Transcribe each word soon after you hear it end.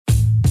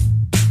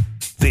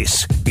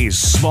This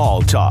is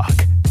Small Talk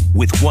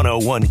with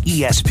 101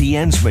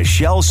 ESPN's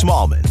Michelle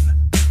Smallman.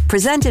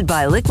 Presented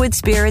by Liquid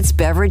Spirits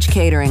Beverage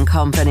Catering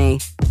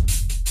Company.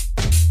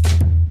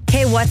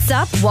 Hey, what's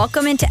up?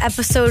 Welcome into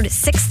episode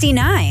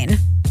 69.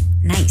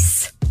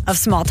 Nice. Of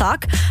Small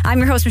Talk. I'm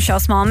your host,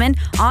 Michelle Smallman.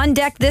 On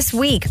deck this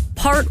week,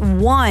 part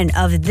one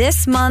of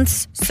this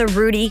month's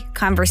Cerruti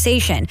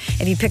conversation.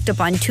 If you picked up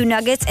on two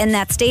nuggets in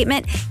that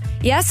statement,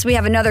 yes, we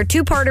have another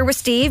two-parter with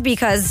Steve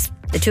because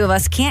the two of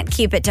us can't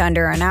keep it to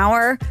under an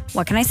hour.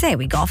 What can I say?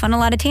 We golf on a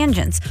lot of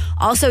tangents.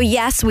 Also,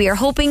 yes, we are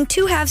hoping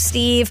to have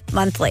Steve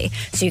monthly.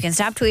 So you can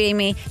stop tweeting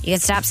me. You can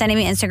stop sending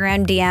me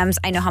Instagram DMs.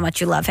 I know how much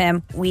you love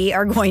him. We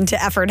are going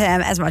to effort him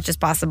as much as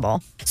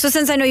possible. So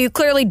since I know you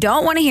clearly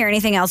don't want to hear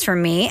anything else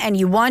from me and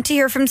you want to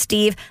hear from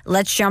Steve,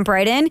 let's jump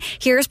right in.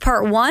 Here's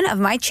part one of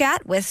my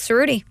chat with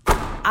Cerruti.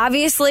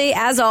 Obviously,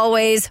 as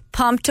always,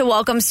 pumped to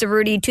welcome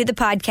Cerruti to the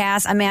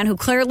podcast, a man who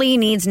clearly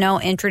needs no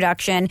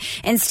introduction.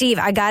 And Steve,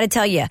 I got to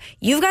tell you,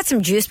 you've got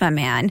some juice, my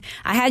man.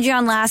 I had you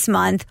on last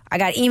month. I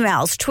got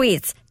emails,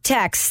 tweets,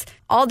 texts,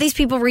 all these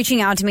people reaching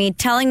out to me,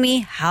 telling me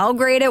how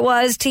great it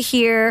was to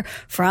hear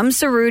from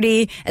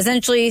Cerruti,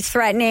 essentially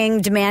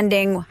threatening,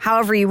 demanding,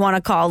 however you want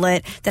to call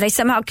it, that I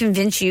somehow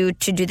convince you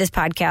to do this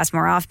podcast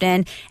more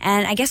often.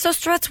 And I guess those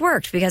threats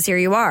worked because here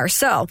you are.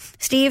 So,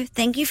 Steve,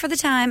 thank you for the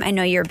time. I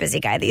know you're a busy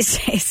guy these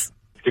days.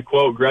 To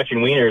quote Gretchen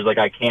Wieners, like,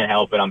 I can't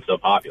help it, I'm so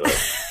popular.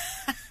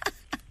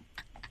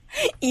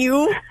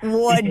 You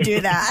would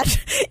do that.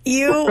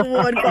 You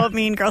would quote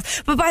Mean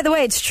Girls. But by the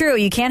way, it's true.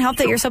 You can't help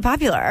that you're so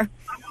popular.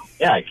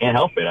 Yeah, I can't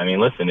help it. I mean,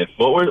 listen, if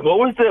what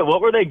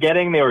were they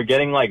getting? They were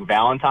getting like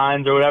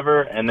Valentine's or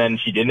whatever, and then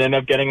she didn't end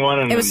up getting one.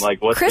 And it was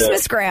like, what's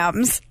Christmas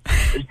grams.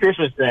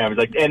 Christmas grams,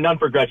 like, and none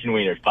for Gretchen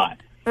Wieners. Bye.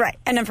 Right,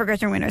 and none for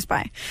Gretchen Wieners.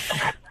 Bye.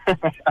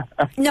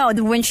 No,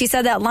 when she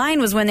said that line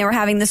was when they were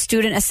having the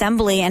student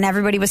assembly and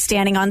everybody was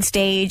standing on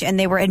stage and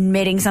they were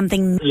admitting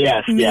something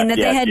mean that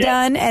they had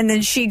done, and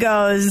then she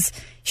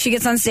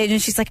gets on stage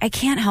and she's like, I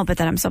can't help it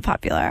that I'm so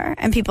popular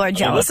and people are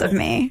jealous of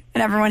me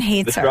and everyone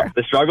hates her.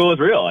 The struggle is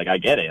real. Like, I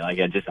get it. Like,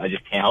 I just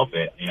can't help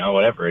it. You know,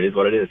 whatever. It is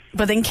what it is.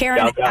 But then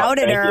Karen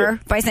outed her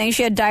by saying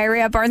she had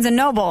diarrhea at Barnes &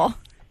 Noble.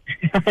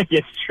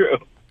 It's true.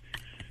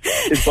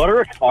 Is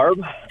butter a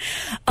carb?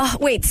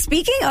 Wait,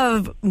 speaking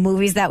of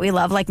movies that we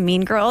love, like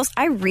Mean Girls,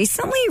 I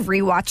recently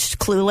rewatched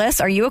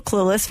Clueless. Are you a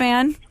Clueless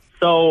fan?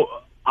 So,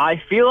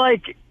 I feel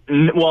like,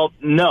 well,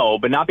 no,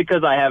 but not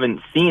because I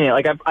haven't seen it.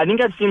 Like, I think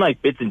I've seen,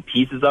 like, bits and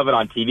pieces of it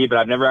on TV, but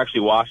I've never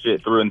actually watched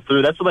it through and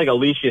through. That's with, like,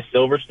 Alicia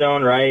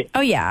Silverstone, right?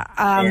 Oh, yeah.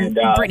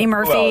 Brittany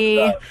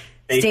Murphy.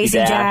 Stacey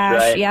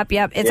Dash, right?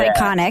 Yep. It's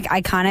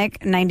iconic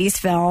 90s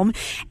film.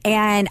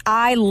 And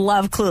I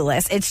love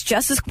Clueless. It's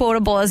just as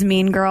quotable as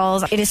Mean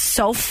Girls. It is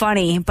so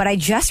funny, but I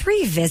just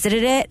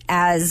revisited it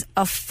as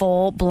a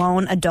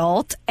full-blown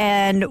adult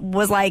and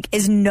was like,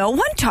 is no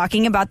one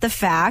talking about the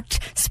fact,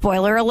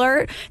 spoiler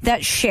alert,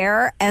 that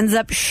Cher ends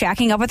up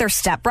shacking up with her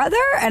stepbrother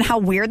and how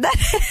weird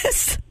that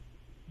is?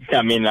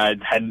 I mean,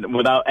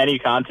 without any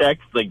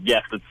context, like,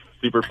 yes, it's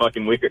super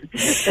fucking weird.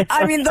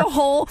 I mean, the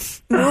whole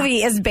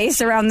movie is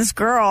based around this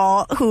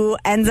girl who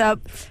ends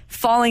up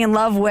falling in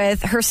love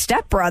with her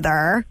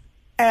stepbrother,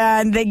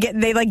 and they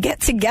get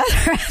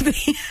together at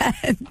the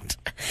end.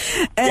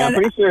 Yeah, I'm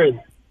pretty sure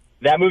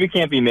that movie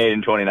can't be made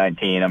in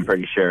 2019. I'm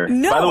pretty sure.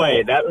 No. By the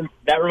way,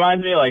 that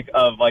reminds me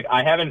of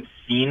I haven't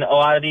seen a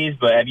lot of these,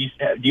 but do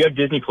you have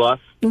Disney Plus?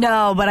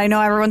 No, but I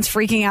know everyone's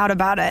freaking out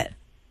about it.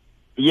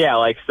 Yeah,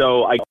 like,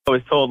 so I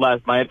was told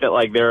last night that,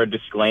 like, there are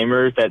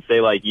disclaimers that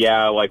say, like,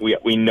 yeah, like,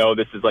 we know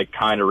this is, like,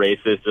 kind of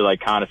racist or, like,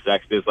 kind of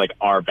sexist, like,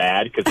 are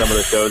bad, because some of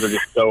the shows are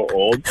just so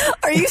old.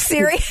 Are you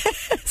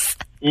serious?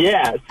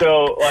 Yeah,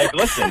 so, like,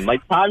 listen,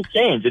 like, times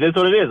change. It is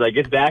what it is. Like,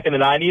 it's back in the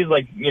 90s,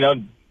 like, you know,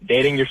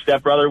 dating your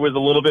stepbrother was a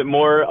little bit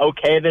more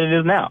okay than it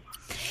is now.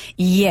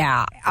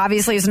 Yeah,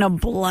 obviously there's no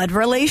blood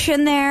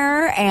relation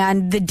there,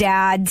 and the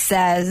dad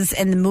says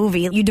in the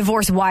movie, you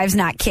divorce wives,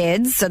 not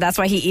kids, so that's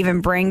why he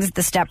even brings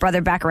the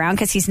stepbrother back around,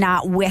 because he's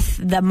not with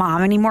the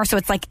mom anymore, so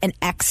it's like an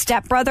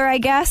ex-stepbrother, I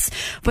guess,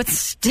 but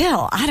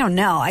still, I don't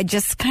know, I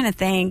just kind of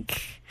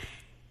think...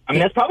 I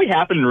mean, that's probably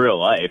happened in real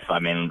life, I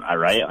mean,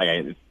 right?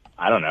 Like,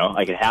 I don't know,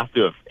 like, it has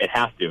to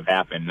have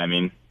happened, I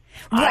mean...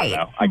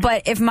 Right,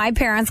 but if my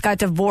parents got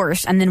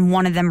divorced and then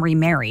one of them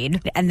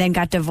remarried and then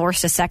got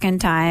divorced a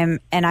second time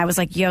and I was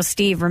like, yo,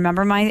 Steve,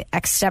 remember my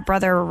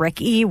ex-stepbrother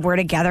Ricky? We're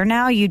together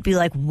now? You'd be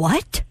like,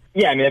 what?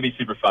 Yeah, I mean, that'd be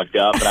super fucked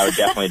up and I would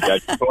definitely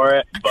judge you for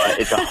it, but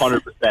it's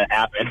 100%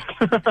 happened.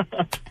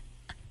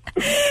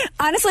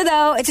 Honestly,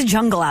 though, it's a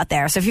jungle out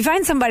there. So if you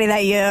find somebody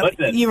that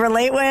you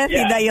relate with,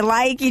 that you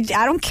like,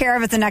 I don't care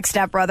if it's an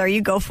ex-stepbrother,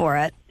 you go for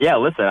it. Yeah,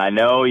 listen, I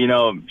know,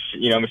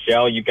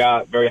 Michelle, you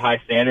got very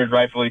high standards,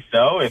 rightfully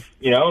so. If,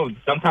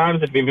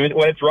 sometimes when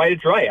it's right,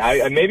 it's right.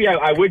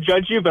 I would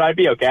judge you, but I'd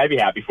be okay. I'd be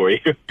happy for you.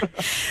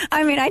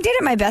 I mean, I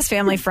dated my best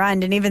family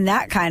friend, and even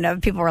that kind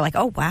of people were like,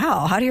 oh,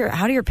 wow, how do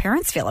your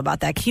parents feel about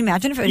that? Can you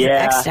imagine if it was your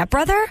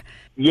ex-stepbrother?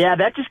 Yeah,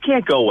 that just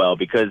can't go well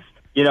because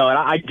you know, and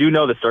I do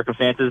know the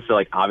circumstances, so,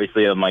 like,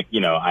 obviously I'm like, you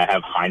know, I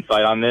have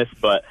hindsight on this,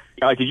 but,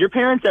 you know, like, did your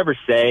parents ever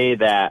say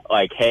that,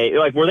 like, hey,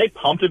 like, were they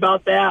pumped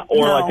about that?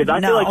 Or, No, like, because I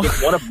feel like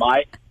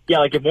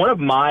if one of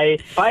my,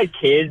 if I had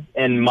kids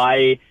and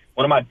one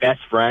of my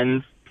best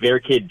friends, their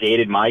kid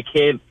dated my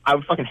kid, I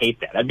would fucking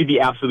hate that. That'd be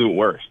the absolute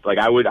worst. Like,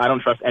 I don't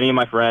trust any of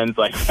my friends.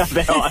 Like,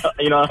 they don't,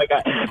 you know, like,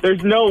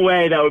 there's no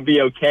way that would be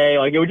okay.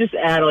 Like, it would just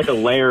add, like, a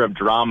layer of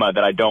drama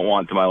that I don't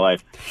want to my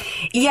life.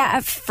 Yeah,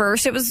 at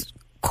first it was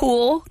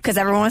cool because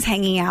everyone was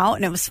hanging out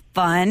and it was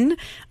fun.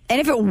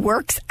 And if it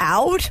works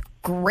out,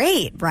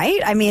 great, right?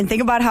 I mean,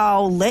 think about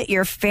how lit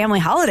your family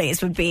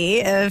holidays would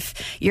be if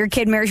your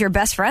kid marries your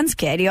best friend's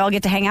kid. You all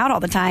get to hang out all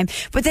the time.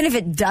 But then if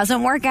it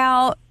doesn't work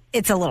out,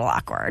 it's a little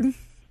awkward.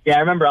 Yeah,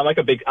 I remember I'm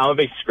a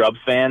big Scrubs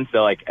fan,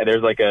 so like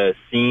there's like a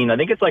scene, I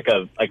think it's like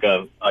a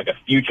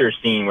future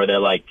scene where they're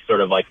like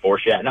sort of like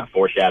not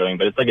foreshadowing,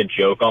 but it's like a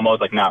joke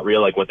almost, like not real,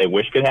 like what they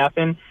wish could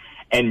happen.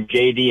 And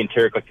JD and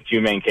Turk, like the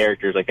two main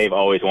characters, like they've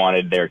always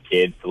wanted their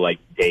kids to like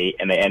date,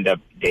 and they end up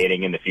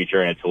dating in the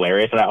future, and it's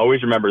hilarious. And I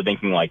always remember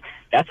thinking like,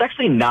 that's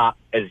actually not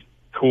as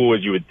cool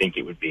as you would think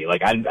it would be.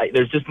 Like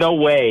there's just no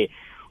way.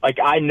 Like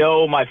I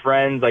know my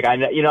friends, like I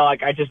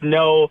just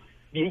know.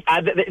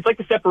 It's like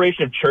the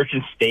separation of church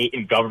and state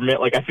and government.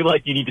 Like I feel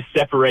like you need to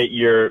separate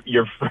your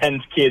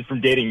friends' kids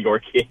from dating your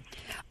kids.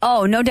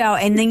 Oh, no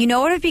doubt. And then you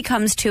know what it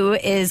becomes too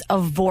is a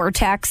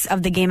vortex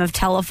of the game of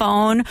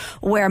telephone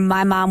where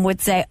my mom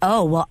would say,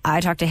 oh, well,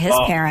 I talked to his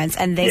parents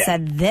and they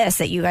said this,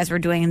 that you guys were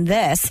doing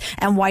this.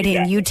 And why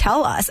didn't you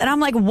tell us? And I'm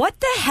like, what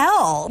the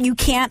hell? You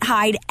can't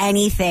hide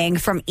anything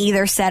from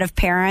either set of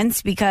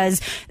parents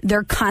because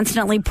they're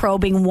constantly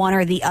probing one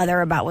or the other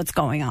about what's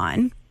going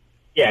on.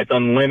 Yeah, it's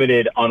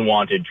unlimited,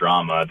 unwanted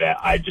drama that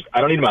I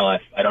don't need in my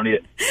life. I don't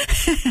need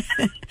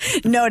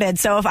it. Noted.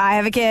 So if I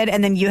have a kid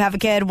and then you have a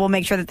kid, we'll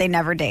make sure that they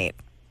never date.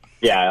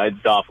 Yeah,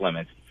 it's off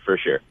limits for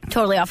sure.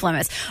 Totally off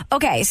limits.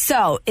 Okay,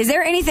 so is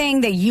there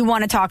anything that you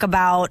want to talk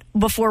about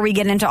before we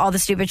get into all the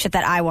stupid shit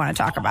that I want to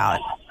talk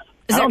about?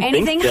 Is there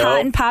anything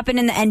hot and popping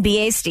in the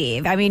NBA,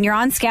 Steve? I mean, you're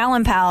on Scal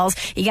and Pals.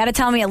 You got to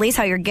tell me at least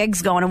how your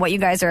gig's going and what you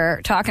guys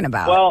are talking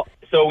about. Well,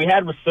 so we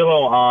had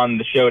Russillo on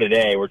the show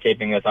today. We're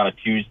taping this on a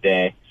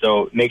Tuesday.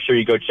 So make sure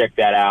you go check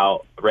that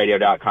out,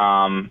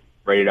 radio.com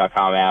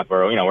app,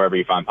 or, you know, wherever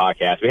you find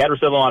podcasts. We had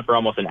Russillo on for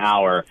almost an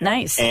hour.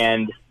 Nice.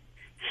 And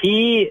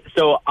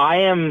I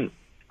am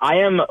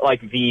like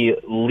the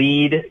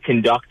lead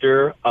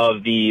conductor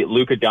of the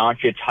Luka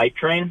Doncic hype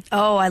train.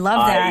 Oh, I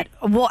love that.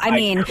 Well, I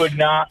mean, I could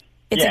not.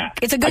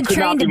 It's a good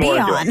train to be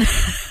on.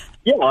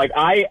 Yeah, like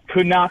I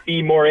could not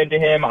be more into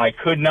him. I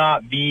could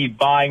not be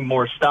buying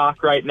more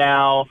stock right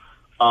now.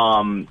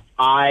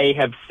 I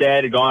have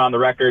gone on the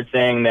record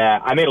saying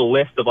that I made a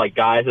list of like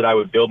guys that I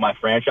would build my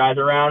franchise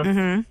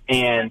around,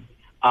 and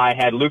I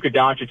had Luka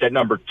Doncic at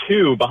number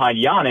 2 behind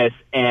Giannis.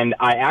 And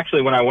I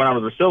actually, when I went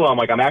on with Russillo,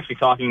 I'm actually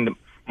talking to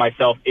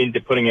myself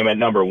into putting him at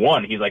number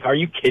 1. He's like, "Are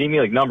you kidding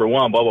me? Like number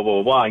 1, blah blah blah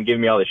blah blah," and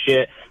giving me all this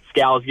shit.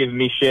 Scal's giving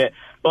me shit,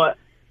 but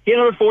he had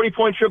another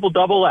 40-point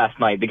triple-double last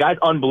night. The guy's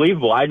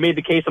unbelievable. I made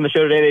the case on the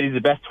show today that he's the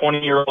best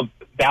 20-year-old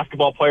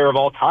basketball player of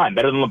all time,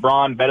 better than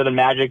LeBron, better than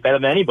Magic, better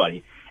than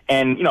anybody.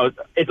 And, you know,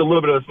 it's a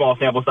little bit of a small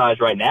sample size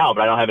right now,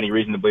 but I don't have any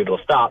reason to believe it'll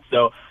stop.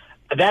 So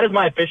that is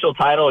my official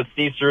title. It's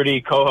Steve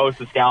Cerruti,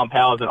 co-host of Scal and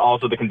Pals, and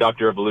also the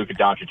conductor of the Luka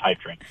Doncic hype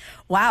train.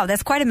 Wow,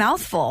 that's quite a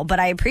mouthful, but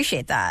I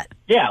appreciate that.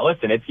 Yeah,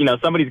 listen, it's, you know,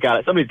 somebody's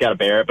got to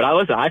bear it. But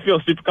I feel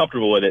super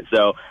comfortable with it.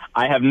 So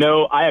I have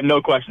no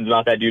questions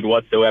about that dude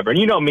whatsoever. And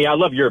you know me, I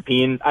love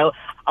European.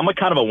 I'm a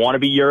kind of a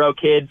wannabe Euro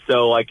kid.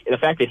 So like the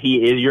fact that he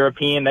is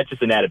European, that's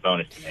just an added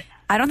bonus to me.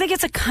 I don't think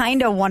it's a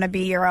kind of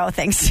wannabe Euro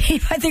thing,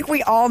 Steve. I think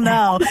we all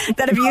know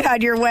that if you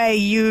had your way,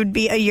 you'd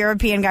be a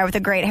European guy with a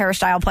great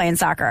hairstyle playing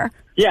soccer.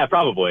 Yeah,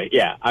 probably.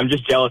 Yeah. I'm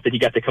just jealous that he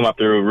got to come up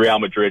through Real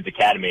Madrid's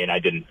academy and I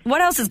didn't.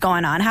 What else is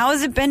going on? How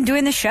has it been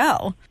doing the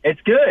show? It's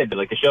good.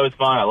 Like the show is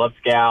fun. I love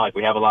Scal. Like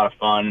we have a lot of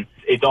fun.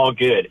 It's all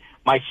good.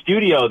 My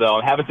studio, though,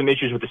 I'm having some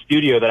issues with the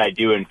studio that I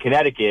do in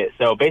Connecticut.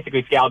 So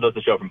basically, Scal does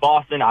the show from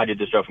Boston. I did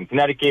the show from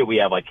Connecticut. We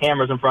have like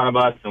cameras in front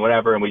of us and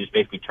whatever, and we just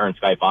basically turn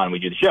Skype on and we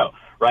do the show,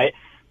 right?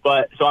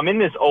 But so I'm in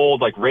this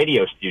old like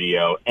radio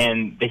studio,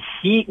 and the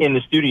heat in the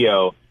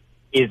studio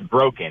is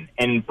broken,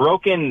 and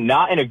broken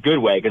not in a good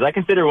way, because I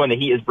consider when the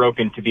heat is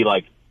broken to be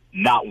like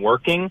not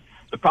working.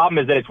 The problem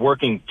is that it's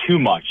working too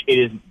much.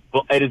 It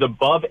is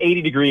above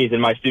 80 degrees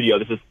in my studio.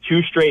 This is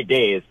 2 straight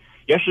days.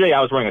 Yesterday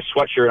I was wearing a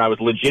sweatshirt and I was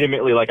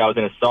legitimately like I was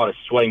in a sauna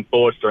sweating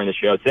bullets during the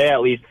show. Today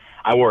at least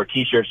I wore a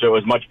t-shirt, so it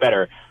was much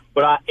better.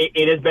 But that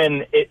has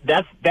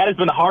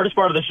been the hardest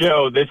part of the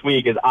show this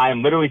week. Is I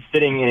am literally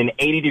sitting in an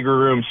 80-degree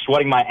room,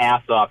 sweating my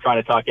ass off,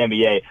 trying to talk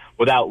NBA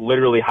without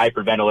literally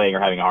hyperventilating or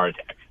having a heart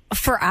attack.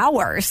 For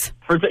hours.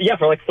 For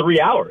like 3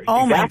 hours.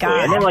 Oh exactly.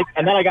 My God.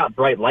 And then I got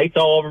bright lights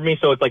all over me,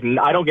 so it's like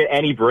I don't get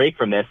any break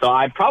from this. So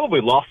I probably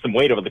lost some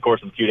weight over the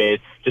course of the 2 days,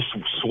 just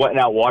sweating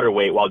out water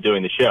weight while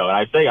doing the show.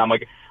 And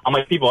I'm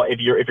like people, if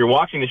you're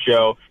watching the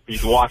show, you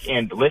can watch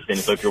and listen.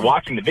 So if you're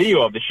watching the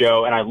video of the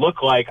show and I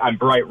look like I'm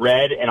bright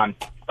red and I'm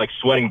like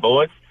sweating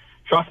bullets,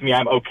 trust me,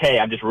 I'm okay.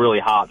 I'm just really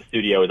hot. The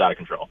studio is out of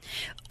control.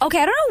 Okay,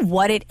 I don't know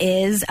what it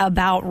is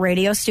about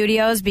radio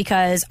studios,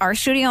 because our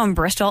studio in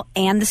Bristol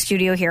and the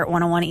studio here at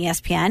 101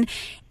 ESPN,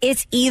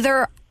 it's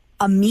either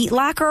a meat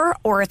locker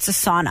or it's a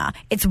sauna.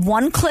 It's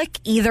one click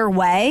either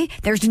way.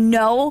 There's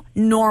no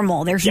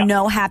normal. There's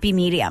no happy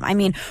medium. I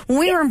mean, when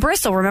we were in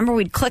Bristol, remember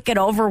we'd click it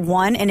over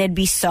one and it'd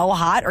be so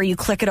hot, or you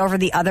click it over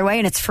the other way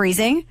and it's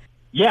freezing?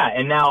 Yeah,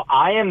 and now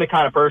I am the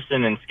kind of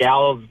person, and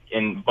Scal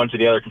and a bunch of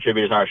the other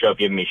contributors on our show have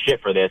given me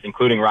shit for this,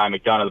 including Ryan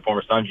McDonough, the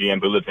former Sun GM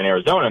who lives in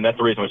Arizona, and that's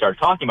the reason we started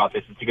talking about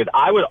this, is because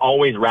I would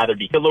always rather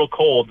be a little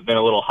cold than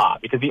a little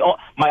hot. Because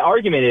my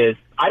argument is,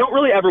 I don't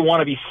really ever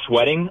want to be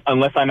sweating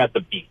unless I'm at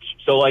the beach.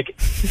 So, like,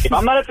 if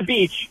I'm not at the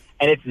beach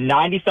and it's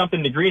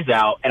 90-something degrees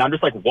out and I'm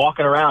just, like,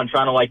 walking around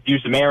trying to, like, do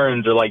some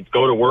errands or, like,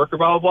 go to work or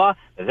blah, blah,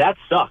 blah, that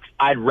sucks.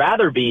 I'd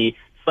rather be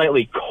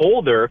slightly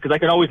colder because I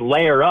can always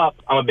layer up.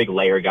 I'm a big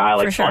layer guy. I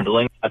like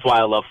bundling. That's why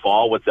I love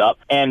fall. What's up?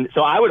 And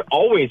so I would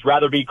always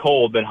rather be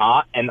cold than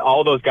hot. And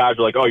all those guys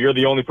are like, oh, you're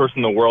the only person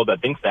in the world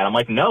that thinks that. I'm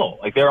like, no.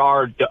 Like, there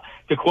are,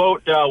 to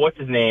quote, what's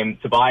his name,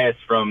 Tobias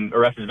from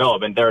Arrested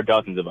Development, there are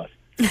dozens of us.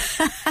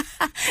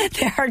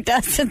 There are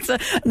dozens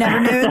of never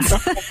nudes.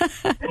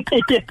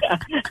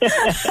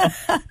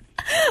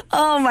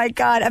 Oh my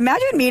God.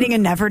 Imagine meeting a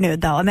never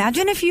nude though.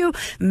 Imagine if you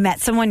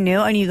met someone new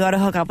and you go to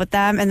hook up with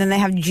them and then they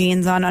have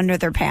jeans on under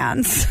their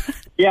pants.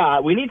 Yeah,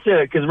 we need to,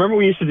 because remember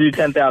we used to do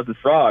 10,000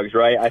 Frogs,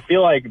 right? I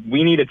feel like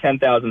we need a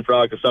 10,000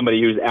 Frogs of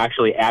somebody who's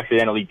actually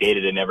accidentally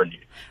dated a never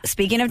nude.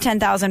 Speaking of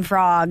 10,000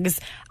 Frogs,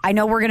 I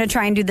know we're going to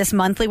try and do this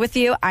monthly with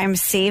you. I'm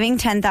saving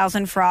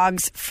 10,000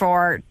 Frogs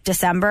for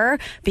December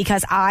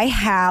because I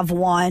have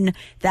one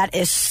that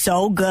is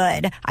so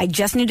good. I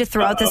just need to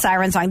throw out the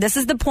siren song. This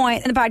is the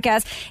point in the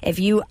podcast. If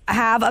you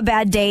have a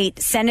bad date,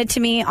 send it to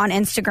me on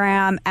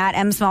Instagram at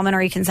 @msmallman,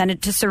 or you can send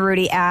it to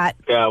Cerruti at...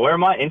 where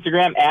am I?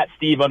 Instagram at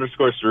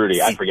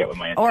Steve_Cerruti. I forget what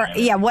my Instagram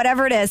is. Yeah,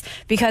 whatever it is.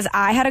 Because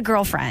I had a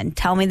girlfriend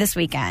tell me this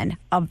weekend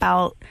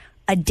about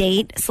a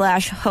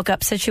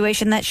date/hookup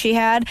situation that she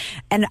had,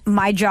 and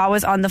my jaw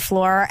was on the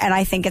floor, and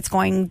I think it's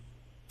going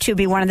to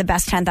be one of the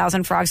best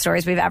 10,000 Frog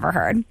stories we've ever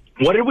heard.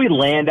 What did we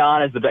land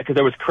on as the best? Because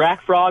there was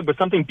Crack Frog, but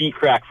something beat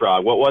Crack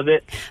Frog. What was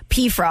it?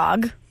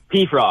 P-Frog.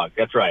 P-Frog,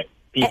 that's right.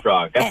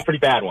 P-Frog. That's a pretty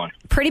bad one.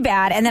 Pretty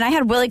bad. And then I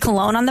had Willie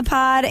Colon on the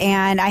pod,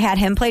 and I had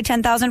him play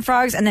 10,000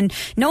 Frogs. And then,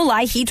 no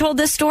lie, he told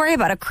this story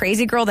about a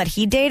crazy girl that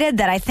he dated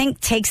that I think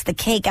takes the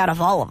cake out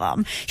of all of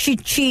them.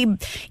 She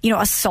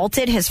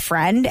assaulted his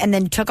friend and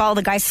then took all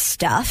the guy's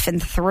stuff and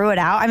threw it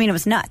out. I mean, it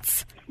was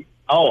nuts.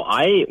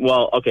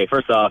 Well, okay,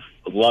 first off,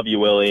 love you,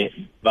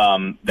 Willie.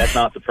 That's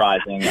not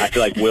surprising. I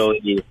feel like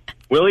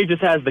Willie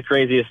just has the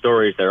craziest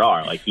stories there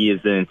are. Like, he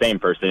is an insane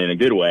person in a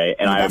good way,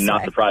 and I am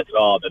not surprised at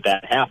all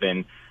that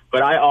happened.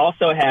 But I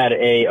also had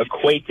a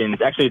acquaintance.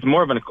 Actually, it's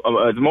more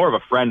of a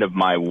friend of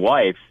my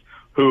wife's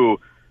who,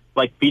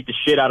 like, beat the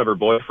shit out of her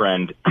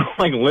boyfriend,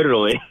 like,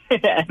 literally,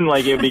 and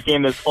like it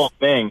became this whole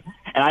thing.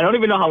 And I don't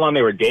even know how long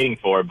they were dating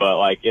for, but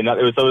like, it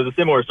was a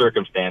similar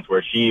circumstance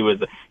where she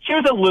was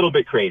a little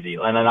bit crazy,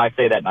 and I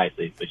say that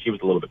nicely, but she was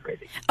a little bit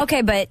crazy.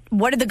 Okay, but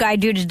what did the guy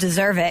do to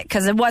deserve it?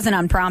 Because it wasn't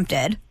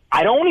unprompted.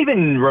 I don't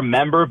even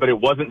remember, but it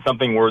wasn't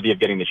something worthy of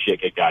getting the shit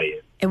kicked out of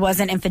you. It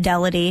wasn't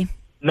infidelity.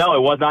 No,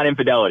 it was not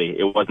infidelity.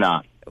 It was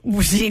not.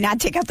 Did he not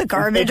take out the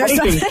garbage or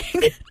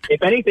something?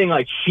 If anything,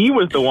 like, she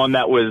was the one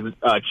that was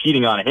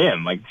cheating on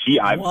him. Like,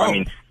 I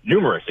mean,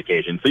 numerous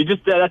occasions. So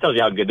that tells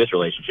you how good this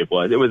relationship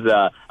was. It was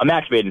a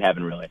match made in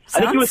heaven, really. I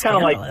think he was kind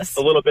of like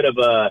a little bit of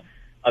a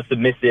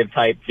submissive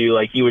type too.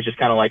 Like, he was just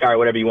kind of like, all right,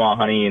 whatever you want,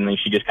 honey. And then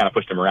she just kind of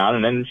pushed him around,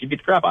 and then she beat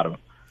the crap out of him.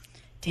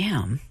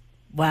 Damn.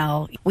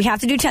 Well, we have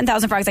to do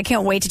 10,000 Frogs. I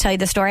can't wait to tell you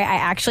the story. I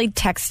actually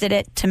texted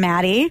it to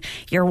Maddie,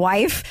 your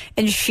wife,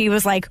 and she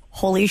was like,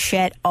 holy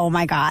shit, oh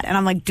my God. And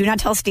I'm like, do not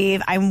tell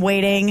Steve. I'm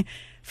waiting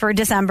for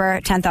December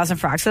 10,000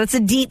 Frogs. So it's a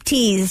deep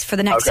tease for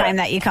the next time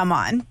that you come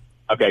on.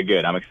 Okay,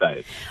 good. I'm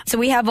excited. So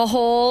we have a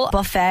whole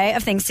buffet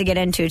of things to get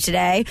into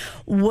today.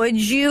 Would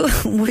you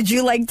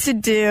like to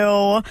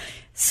do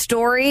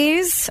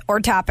stories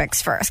or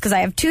topics first? Because I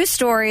have 2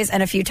 stories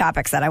and a few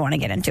topics that I want to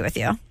get into with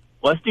you.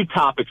 Let's do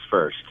topics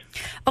first.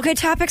 Okay,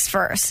 topics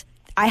first.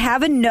 I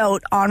have a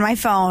note on my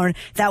phone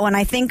that when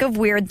I think of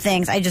weird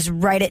things, I just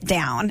write it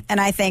down. And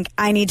I think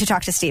I need to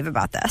talk to Steve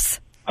about this.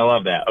 I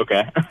love that.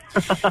 Okay.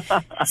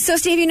 So,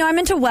 Steve, I'm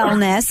into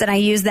wellness, and I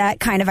use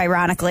that kind of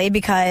ironically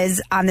because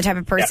I'm the type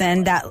of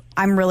person that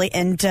I'm really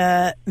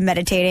into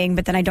meditating,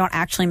 but then I don't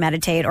actually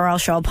meditate, or I'll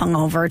show up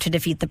hungover to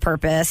defeat the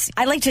purpose.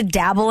 I like to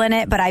dabble in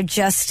it, but I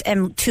just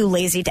am too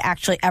lazy to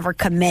actually ever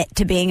commit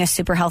to being a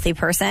super healthy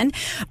person.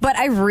 But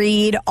I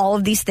read all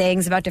of these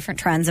things about different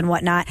trends and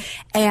whatnot,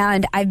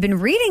 and I've been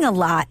reading a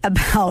lot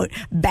about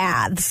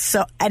baths.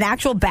 So, an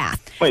actual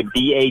bath. Wait,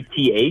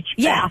 B-A-T-H?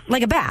 Yeah,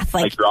 like a bath.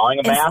 Like drawing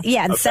a bath?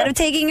 Yeah. instead of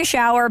taking a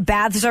shower,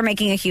 baths are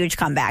making a huge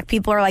comeback.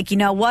 People are like, you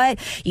know what?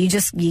 You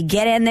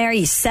get in there,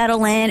 you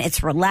settle in,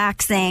 it's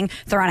relaxing,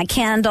 throw on a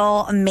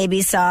candle,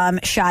 maybe some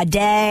Sade,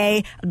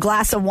 a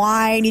glass of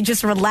wine, you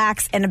just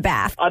relax in a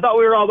bath. I thought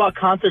we were all about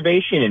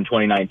conservation in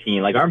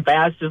 2019. Like, aren't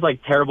baths just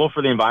like terrible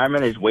for the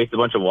environment? They just waste a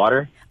bunch of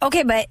water.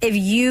 Okay, but if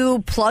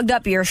you plugged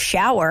up your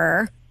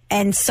shower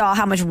and saw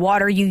how much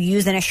water you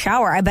use in a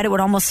shower, I bet it would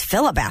almost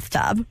fill a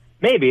bathtub.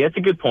 Maybe. That's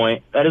a good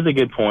point. That is a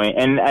good point.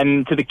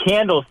 And to the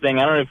candles thing,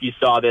 I don't know if you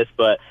saw this,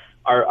 but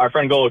our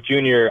friend Golick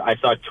Jr., I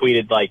saw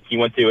tweeted, like, he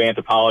went to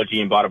Anthropologie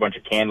and bought a bunch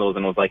of candles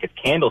and was like, it's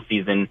candle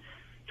season,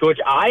 to which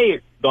I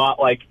thought,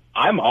 like,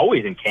 I'm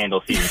always in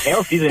candle season.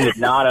 Candle season is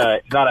not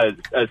a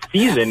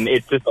season.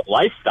 It's just a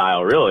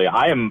lifestyle, really.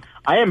 I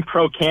am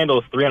pro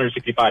candles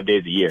 365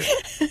 days a year.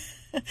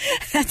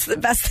 That's the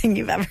best thing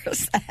you've ever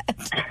said.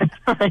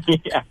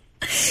 Yeah.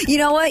 You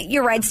know what?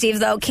 You're right, Steve,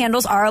 though.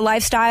 Candles are a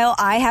lifestyle.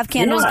 I have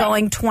candles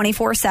going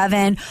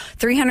 24/7,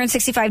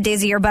 365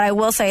 days a year. But I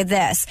will say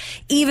this.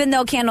 Even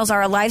though candles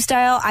are a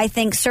lifestyle, I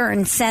think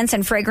certain scents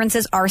and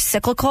fragrances are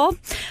cyclical.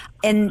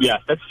 And yeah,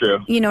 that's true.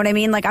 You know what I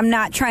mean? Like, I'm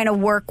not trying to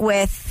work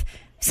with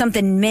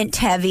something mint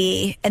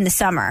heavy in the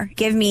summer.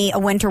 Give me a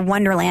winter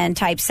wonderland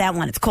type scent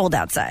when it's cold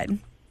outside.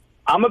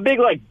 I'm a big,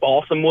 like,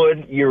 balsam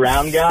wood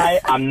year-round guy.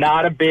 I'm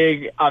not a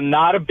big,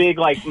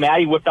 like,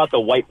 Maddie whipped out the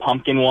white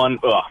pumpkin one.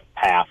 Ugh,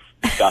 pass.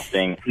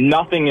 Disgusting.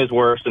 Nothing is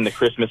worse than the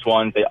Christmas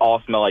ones. They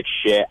all smell like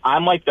shit.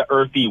 I'm like the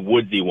earthy,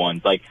 woodsy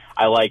ones. Like,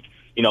 I like,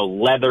 you know,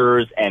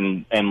 leathers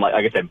and like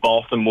I said,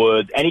 balsam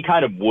woods. Any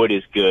kind of wood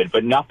is good,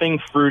 but nothing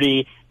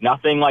fruity,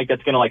 nothing like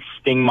that's going to like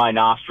sting my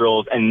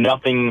nostrils, and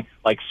nothing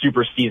like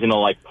super seasonal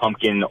like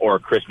pumpkin or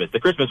Christmas. The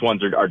Christmas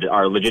ones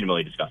are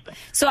legitimately disgusting.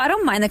 So I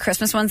don't mind the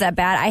Christmas ones that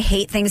bad. I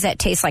hate things that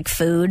taste like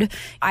food.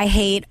 I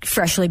hate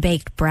freshly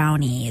baked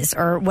brownies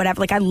or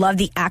whatever. Like, I love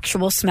the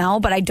actual smell,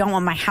 but I don't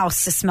want my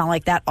house to smell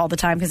like that all the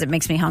time because it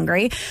makes me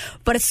hungry.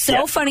 But it's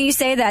so funny you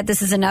say that.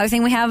 This is another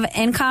thing we have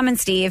in common,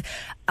 Steve.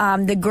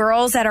 The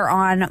girls that are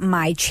on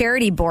my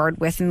charity board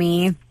with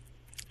me,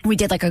 we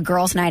did like a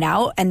girls' night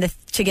out and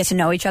to get to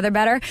know each other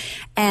better.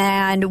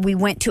 And we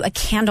went to a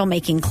candle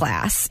making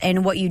class.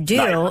 And what you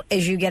do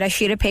is you get a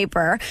sheet of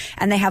paper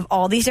and they have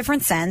all these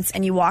different scents,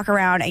 and you walk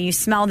around and you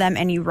smell them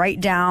and you write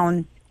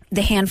down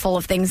the handful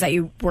of things that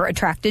you were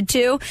attracted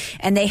to.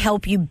 And they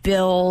help you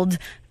build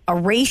a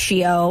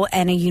ratio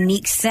and a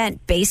unique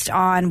scent based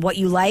on what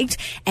you liked.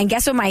 And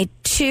guess what my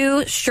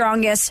two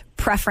strongest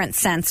preference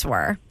scents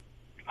were?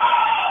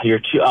 You're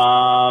too,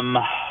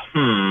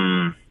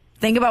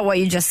 Think about what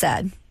you just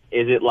said.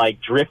 Is it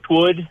like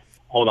driftwood?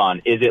 Hold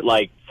on. Is it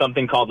like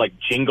something called like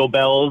jingle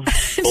bells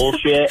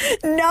bullshit?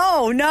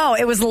 No.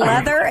 It was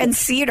leather and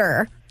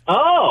cedar.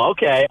 Oh,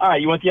 okay. All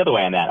right. You went the other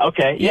way on that.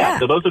 Okay. Yeah.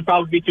 So those would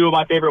probably be two of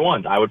my favorite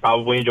ones. I would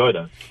probably enjoy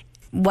those.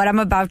 What I'm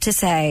about to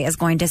say is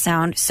going to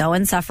sound so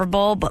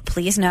insufferable, but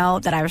please know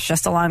that I was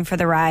just along for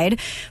the ride.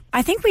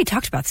 I think we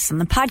talked about this on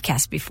the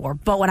podcast before,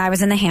 but when I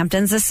was in the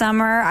Hamptons this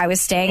summer, I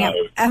was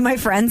staying at my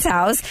friend's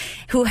house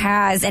who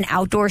has an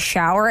outdoor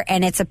shower,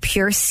 and it's a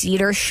pure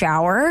cedar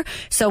shower.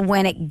 So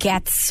when it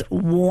gets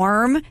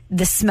warm,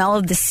 the smell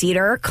of the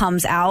cedar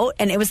comes out,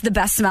 and it was the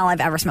best smell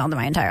I've ever smelled in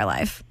my entire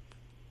life.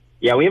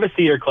 Yeah, we have a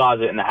cedar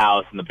closet in the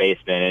house in the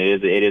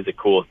basement. It is a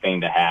cool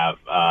thing to have.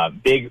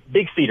 Big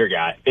cedar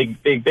guy,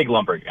 big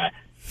lumber guy.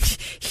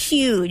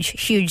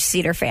 Huge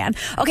cedar fan.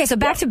 Okay, so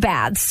back to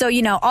baths. So,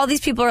 you know, all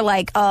these people are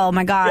like, oh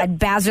my God,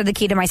 baths are the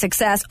key to my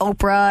success.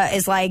 Oprah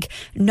is like,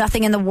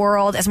 nothing in the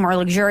world is more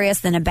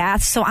luxurious than a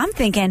bath. So I'm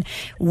thinking,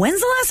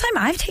 when's the last time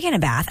I've taken a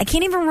bath? I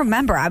can't even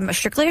remember. I'm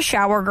strictly a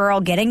shower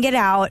girl, get in, get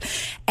out.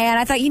 And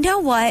I thought, you know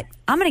what?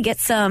 I'm going to get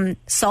some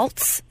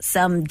salts,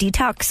 some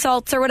detox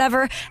salts or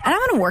whatever, and I'm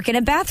going to work in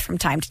a bath from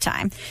time to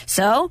time.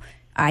 So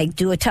I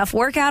do a tough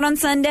workout on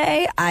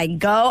Sunday. I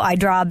go, I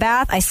draw a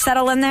bath, I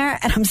settle in there,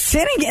 and I'm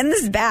sitting in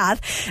this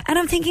bath, and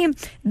I'm thinking,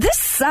 this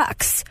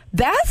sucks.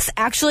 Baths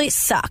actually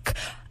suck.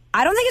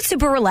 I don't think it's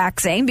super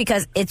relaxing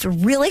because it's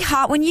really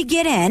hot when you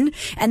get in,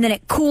 and then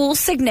it cools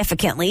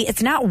significantly.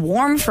 It's not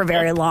warm for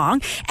very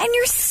long, and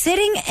you're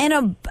sitting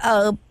in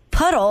a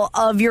puddle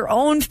of your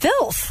own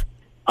filth.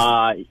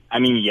 I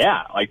mean,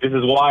 yeah, like, this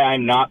is why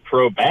I'm not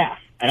pro bath.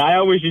 And I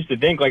always used to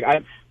think, like,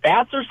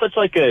 baths are such,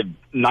 like, a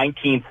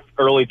 19th,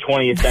 early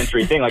 20th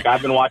century thing. Like,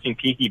 I've been watching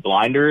Peaky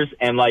Blinders,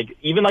 and, like,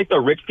 even, like, the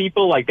rich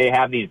people, like, they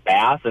have these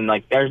baths, and,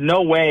 like, there's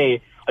no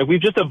way, like,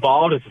 we've just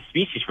evolved as a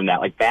species from that.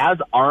 Like,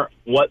 baths aren't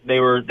what they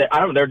were,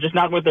 they're just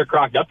not what they're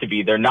crocked up to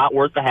be. They're not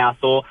worth the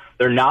hassle.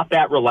 They're not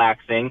that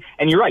relaxing.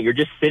 And you're right, you're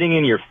just sitting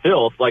in your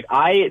filth. Like,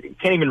 I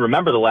can't even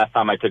remember the last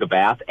time I took a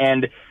bath,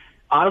 and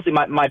honestly,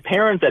 my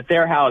parents at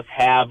their house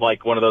have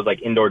like one of those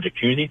like indoor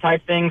jacuzzi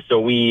type things.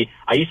 So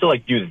I used to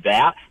like do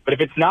that. But if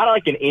it's not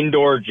like an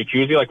indoor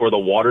jacuzzi, like where the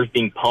water's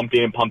being pumped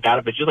in and pumped out,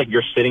 if it's just like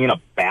you're sitting in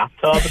a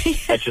bathtub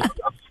that's just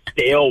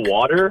stale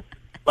water,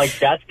 like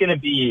that's going to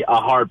be a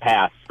hard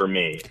pass for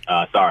me.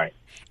 Sorry.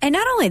 And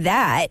not only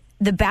that,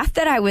 the bath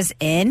that I was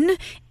in,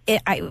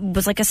 it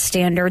was like a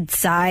standard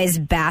size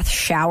bath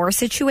shower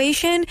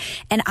situation.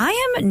 And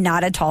I am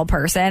not a tall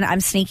person.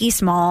 I'm sneaky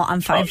small.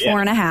 I'm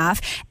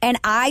 5'4.5", and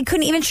I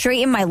couldn't even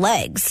straighten my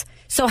legs.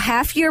 So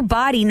half your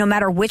body, no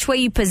matter which way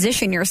you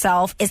position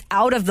yourself, is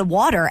out of the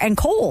water and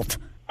cold.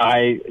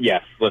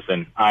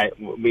 Listen,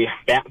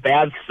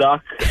 baths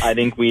suck. I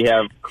think we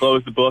have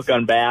closed the book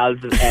on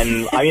baths,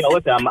 and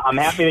listen, I'm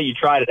happy that you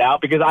tried it out,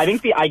 because I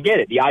think I get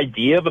it. The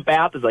idea of a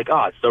bath is like,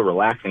 oh, it's so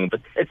relaxing, but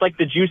it's like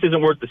the juice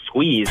isn't worth the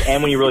squeeze.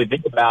 And when you really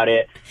think about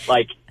it,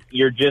 like,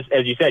 you're just,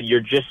 as you said,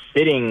 you're just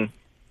sitting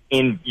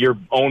in your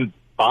own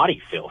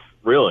body filth,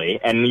 really,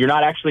 and you're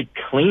not actually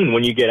clean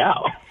when you get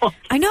out.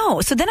 I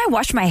know. So then I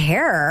wash my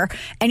hair,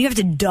 and you have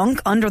to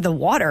dunk under the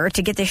water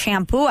to get the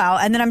shampoo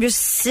out, and then I'm just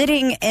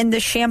sitting in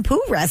the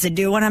shampoo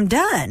residue when I'm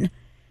done.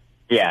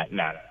 Yeah,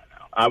 no.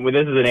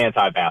 This is an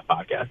anti-bath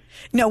podcast.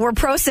 No, we're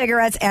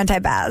pro-cigarettes,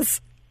 anti-baths.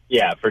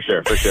 Yeah, for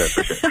sure.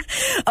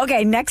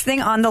 Okay, next thing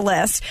on the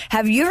list.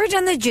 Have you ever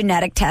done the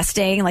genetic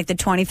testing, like the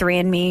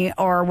 23andMe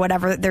or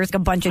whatever? There's a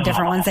bunch of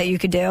different ones that you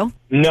could do.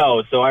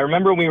 No, so I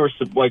remember we were,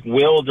 like,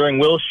 during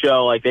Will's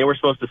show, like, they were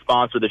supposed to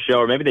sponsor the show,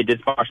 or maybe they did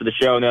sponsor the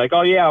show, and they're like,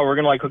 oh, yeah, we're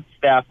going to, like, hook the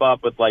staff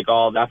up with, like,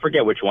 I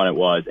forget which one it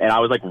was, and I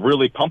was, like,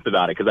 really pumped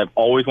about it, because I've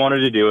always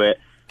wanted to do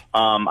it.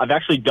 I've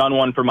actually done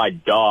one for my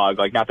dog,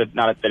 like, not that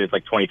it's,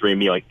 like,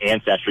 23andMe, like,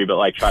 ancestry, but,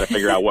 like, try to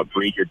figure out what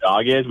breed your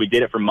dog is. We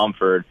did it for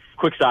Mumford.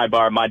 Quick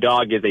sidebar, my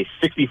dog is a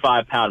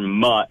 65-pound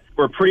mutt.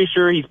 We're pretty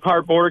sure he's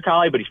part Border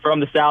Collie, but he's from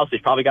the South, so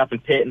he's probably got some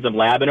pit and some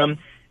lab in him.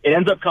 It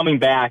ends up coming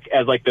back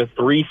as, like, the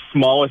 3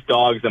 smallest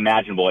dogs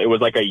imaginable. It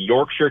was, like, a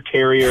Yorkshire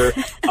Terrier,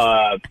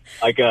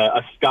 like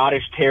a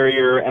Scottish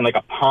Terrier, and, like,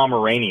 a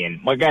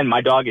Pomeranian. Again,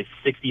 my dog is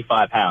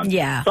 65 pounds.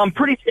 Yeah. So I'm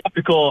pretty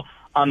skeptical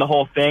on the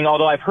whole thing,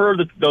 although I've heard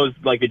that those,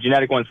 like, the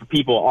genetic ones for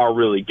people are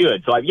really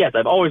good. So,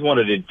 I've always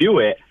wanted to do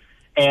it,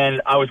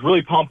 and I was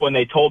really pumped when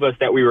they told us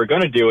that we were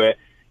going to do it,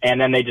 and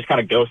then they just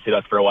kind of ghosted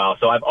us for a while.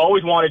 So I've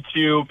always wanted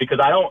to, because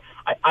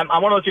I'm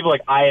one of those people,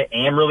 like, I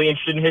am really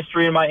interested in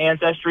history and my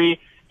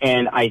ancestry,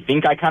 and I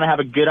think I kind of have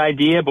a good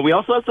idea, but we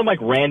also have some, like,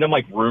 random,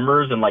 like,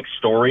 rumors and, like,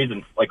 stories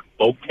and, like,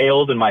 folk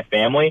tales in my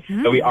family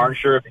that we aren't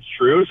sure if it's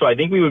true. So I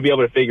think we would be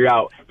able to figure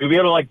out, we'd be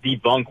able to, like,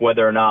 debunk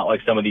whether or not,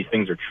 like, some of these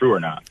things are true or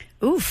not.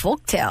 Ooh,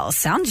 folk tales.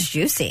 Sounds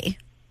juicy.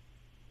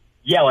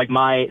 Yeah, like,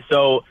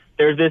 so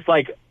there's this,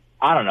 like,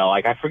 I don't know,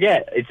 like, I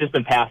forget. It's just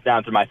been passed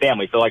down through my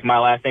family. So, like, my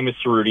last name is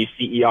Ceruti,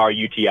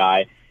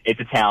 C-E-R-U-T-I. It's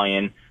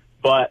Italian.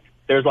 But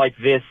there's, like,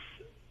 this,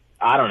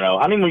 I don't know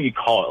what you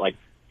call it, like,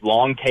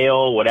 long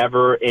tail,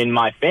 whatever, in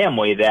my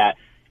family that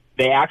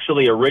they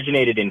actually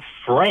originated in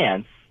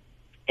France,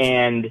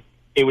 and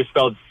it was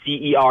spelled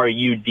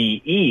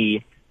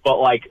C-E-R-U-D-E, but,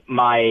 like,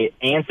 my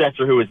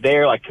ancestor who was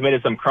there, like,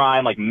 committed some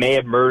crime, like, may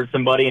have murdered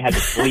somebody and had to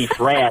flee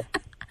France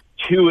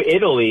to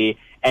Italy,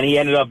 and he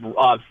ended up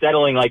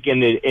settling, like, in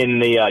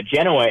the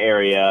Genoa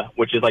area,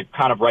 which is, like,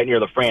 kind of right near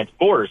the France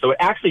border. So it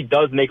actually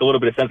does make a little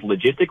bit of sense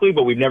logistically,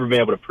 but we've never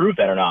been able to prove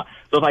that or not.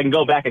 So if I can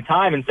go back in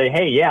time and say,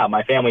 hey, yeah,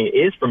 my family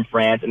is from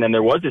France, and then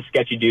there was this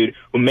sketchy dude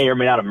who may or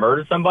may not have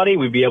murdered somebody,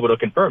 we'd be able to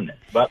confirm this.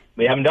 But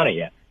we haven't done it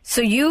yet.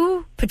 So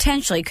you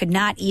potentially could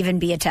not even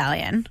be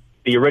Italian.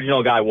 The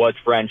original guy was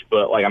French,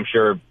 but, like, I'm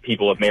sure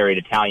people have married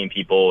Italian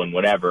people and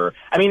whatever.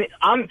 I mean,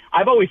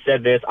 I've always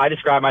said this. I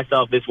describe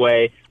myself this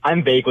way.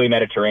 I'm vaguely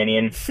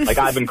Mediterranean. Like,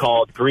 I've been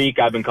called Greek.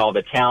 I've been called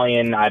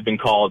Italian. I've been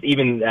called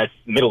even as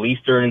Middle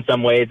Eastern in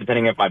some ways,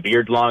 depending if my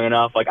beard's long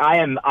enough. Like,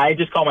 I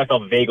just call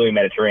myself vaguely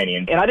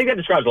Mediterranean. And I think that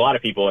describes a lot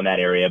of people in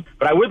that area.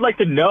 But I would like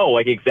to know,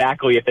 like,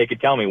 exactly if they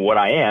could tell me what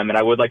I am. And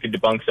I would like to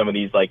debunk some of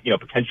these, like,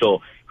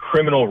 potential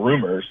criminal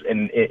rumors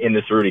in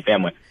the Ceruti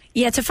family.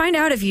 Yeah, to find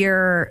out if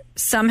you're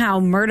somehow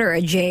murder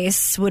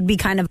adjacent would be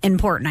kind of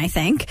important, I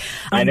think.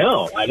 I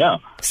know.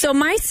 So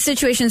my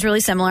situation is really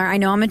similar. I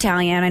know I'm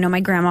Italian. I know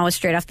my grandma was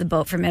straight off the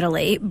boat from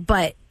Italy,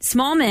 but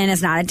Smallman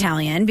is not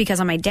Italian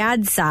because on my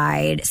dad's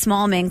side,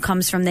 Smallman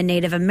comes from the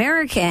Native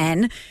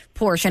American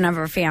portion of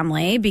our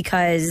family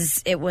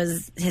because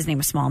his name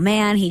was Small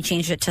Man. He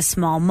changed it to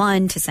Small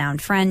Mun to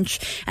sound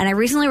French. And I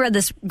recently read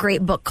this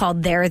great book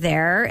called There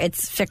There.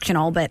 It's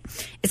fictional, but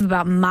it's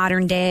about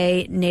modern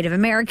day Native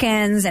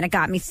Americans. And it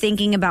got me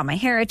thinking about my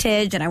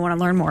heritage and I want to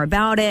learn more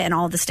about it and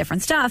all this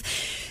different stuff.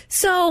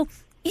 So,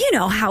 you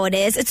know how it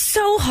is. It's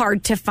so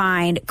hard to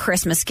find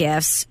Christmas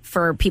gifts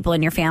for people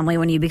in your family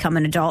when you become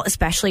an adult,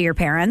 especially your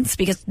parents,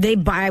 because they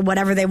buy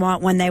whatever they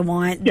want when they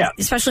want. Yeah.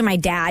 Especially my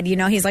dad,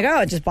 he's like, oh,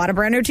 I just bought a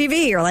brand new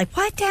TV. You're like,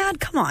 what, Dad?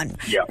 Come on.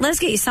 Yeah. Let's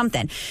get you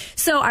something.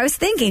 So I was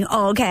thinking,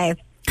 okay,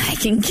 I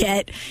can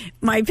get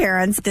my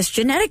parents this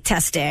genetic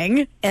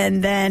testing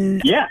and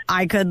then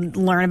I could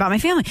learn about my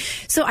family.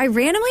 So I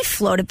randomly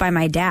floated by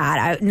my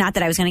dad. Not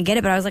that I was going to get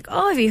it, but I was like,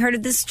 oh, have you heard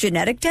of this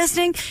genetic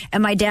testing?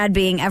 And my dad,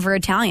 being ever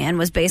Italian,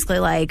 was basically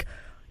like,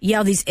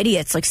 yeah, these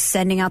idiots like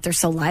sending out their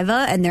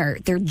saliva and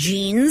their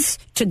genes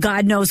to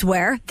God knows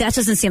where. That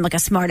doesn't seem like a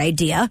smart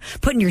idea.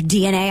 Putting your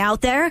DNA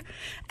out there.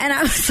 And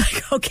I was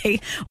like,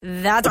 okay,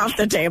 that's off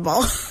the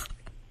table.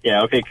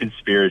 Yeah, okay,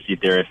 conspiracy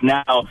theorists.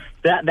 Now,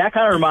 that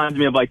kind of reminds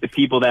me of, like, the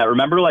people that,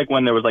 remember, like,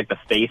 when there was, like, the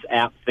Face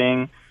app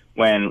thing,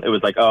 when it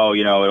was like, oh,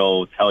 you know,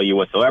 it'll tell you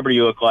what celebrity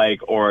you look like,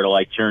 or it'll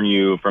like turn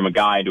you from a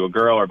guy into a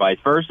girl, or vice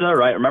versa,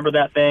 right? Remember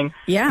that thing?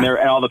 Yeah.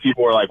 And all the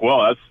people were like,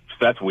 well,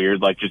 that's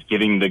weird, like just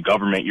giving the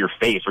government your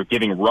face or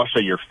giving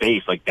Russia your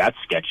face, like that's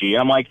sketchy.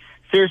 And I'm like,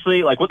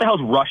 seriously, like what the hell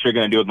is Russia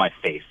going to do with my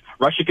face?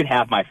 Russia could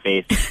have my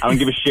face. I don't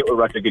give a shit what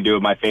Russia could do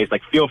with my face.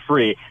 Like, feel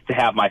free to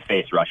have my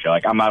face, Russia.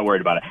 Like, I'm not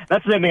worried about it.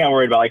 That's the same thing I'm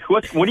worried about. Like,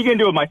 what are you going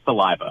to do with my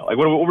saliva? Like,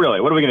 what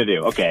are we going to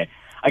do? Okay.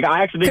 Like,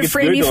 I actually think could it's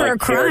frame good you to, for like, a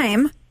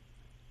crime.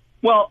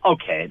 Well,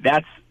 okay,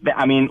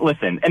 I mean,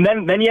 listen, and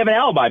then you have an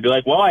alibi. Be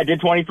like, well, I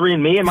did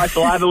 23andMe and my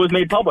saliva was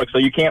made public, so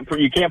you can't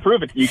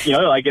prove it. You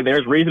know, like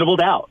there's reasonable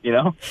doubt, you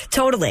know?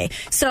 Totally.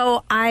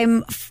 So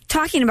I'm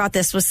talking about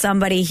this with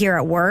somebody here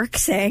at work,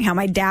 saying how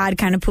my dad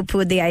kind of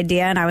poo-pooed the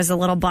idea, and I was a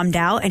little bummed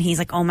out, and he's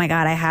like, oh my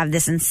God, I have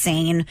this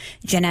insane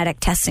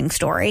genetic testing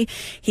story.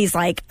 He's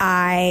like,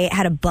 I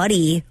had a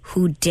buddy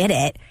who did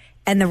it,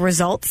 and the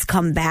results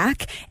come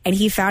back, and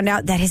he found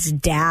out that his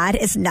dad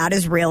is not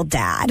his real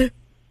dad.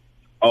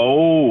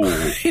 Oh.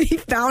 He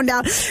found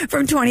out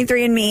from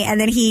 23andMe, and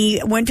then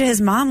he went to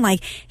his mom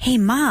like, hey,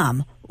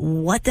 Mom,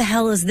 what the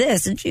hell is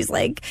this? And she's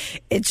like,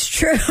 it's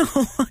true.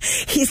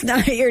 He's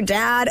not your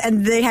dad.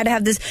 And they had to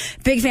have this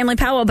big family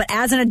powwow. But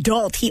as an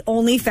adult, he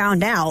only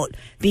found out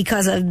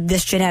because of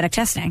this genetic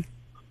testing.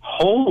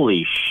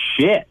 Holy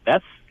shit.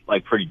 That's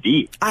like pretty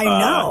deep. I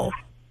know.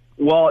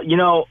 Well, you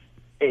know,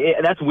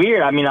 that's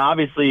weird. I mean,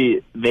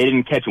 obviously they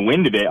didn't catch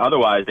wind of it.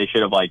 Otherwise, they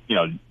should have, like, you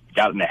know,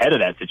 gotten ahead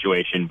of that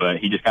situation, but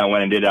he just kind of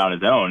went and did it on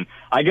his own.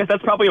 I guess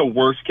that's probably a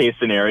worst case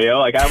scenario.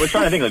 Like, I was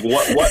trying to think,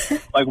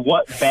 like,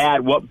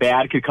 what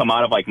bad could come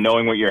out of, like,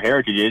 knowing what your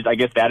heritage is. I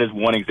guess that is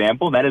one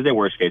example. That is a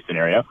worst case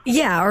scenario.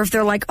 Yeah, or if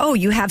they're like, oh,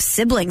 you have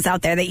siblings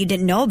out there that you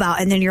didn't know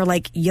about, and then you're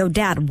like, yo,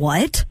 Dad,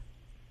 what?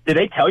 Did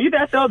they tell you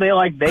that, though? They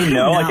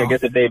know? Like, I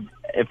guess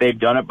if they've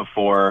done it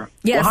before.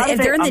 Yeah, well, if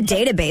they're in the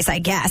database, I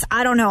guess.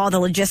 I don't know all the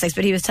logistics,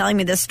 but he was telling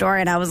me this story,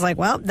 and I was like,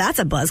 well, that's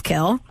a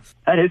buzzkill.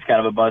 That is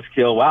kind of a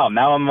buzzkill. Wow,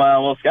 now I'm a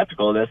little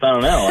skeptical of this. I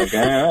don't know.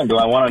 Like, do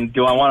I want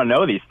to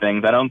know these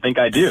things? I don't think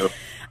I do.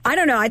 I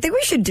don't know. I think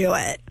we should do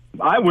it.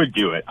 I would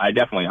do it. I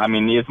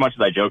mean, as much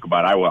as I joke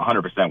about it, I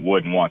 100%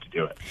 would and want to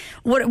do it.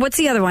 What's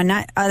the other one?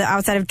 Not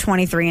outside of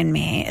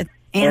 23andMe.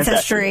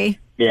 Ancestry.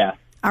 Yeah.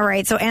 All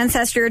right. So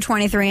Ancestry or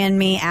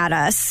 23andMe, add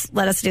us.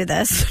 Let us do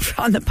this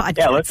on the podcast.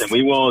 Yeah, listen,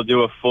 we will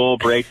do a full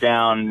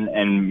breakdown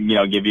and, you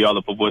know, give you all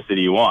the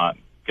publicity you want.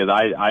 Because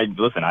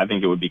I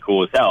think it would be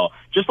cool as hell.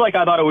 Just like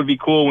I thought it would be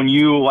cool when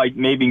you, like,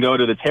 maybe go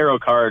to the tarot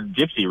card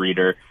gypsy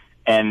reader,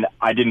 and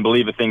I didn't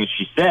believe a thing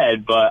she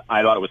said, but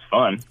I thought it was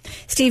fun.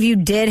 Steve, you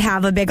did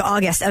have a big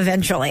August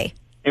eventually.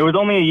 It was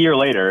only a year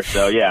later,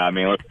 so yeah. I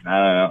mean, I don't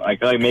know.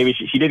 Like maybe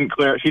she didn't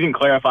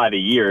clarify the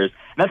years.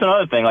 And that's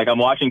another thing. Like, I'm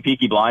watching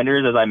Peaky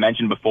Blinders, as I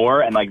mentioned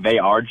before, and like they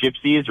are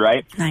gypsies,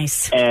 right?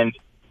 Nice. And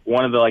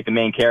one of the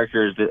main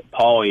characters, that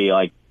Polly,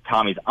 like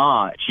Tommy's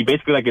aunt, she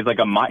basically is like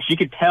she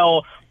could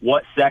tell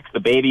what sex the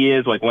baby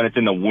is, like when it's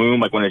in the womb,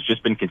 like when it's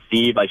just been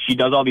conceived. Like, she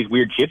does all these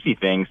weird gypsy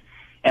things,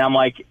 and I'm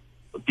like,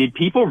 did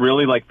people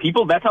really, like,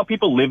 that's how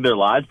people live their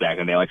lives back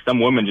in the day. Like, some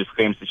woman just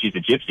claims that she's a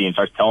gypsy and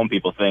starts telling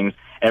people things,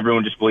 and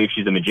everyone just believes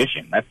she's a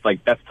magician.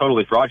 That's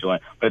totally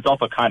fraudulent, but it's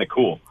also kind of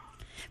cool.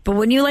 But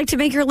wouldn't you like to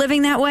make your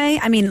living that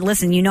way? I mean,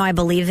 listen, you know, I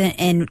believe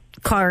in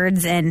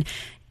cards and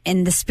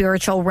in the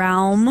spiritual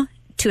realm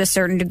to a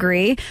certain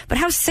degree, but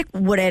how sick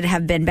would it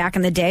have been back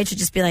in the day to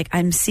just be like,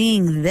 I'm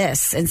seeing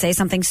this, and say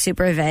something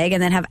super vague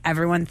and then have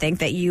everyone think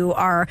that you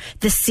are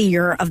the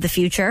seer of the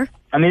future?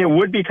 I mean, it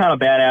would be kind of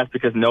badass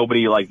because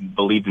nobody, like,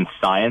 believed in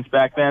science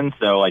back then,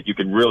 so, like, you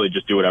could really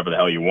just do whatever the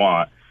hell you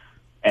want.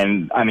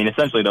 And, I mean,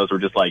 essentially those were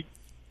just, like,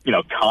 you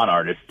know, con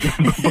artists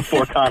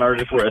before con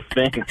artists were a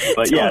thing.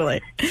 But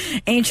totally. Yeah.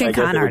 Ancient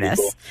con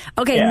artists.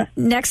 Cool. Okay, yeah.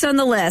 Next on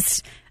the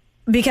list,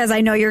 because I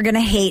know you're going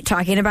to hate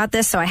talking about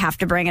this, so I have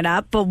to bring it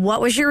up, but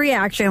what was your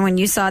reaction when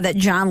you saw that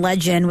John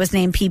Legend was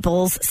named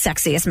People's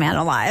Sexiest Man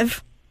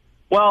Alive?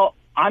 Well,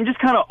 I'm just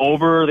kind of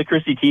over the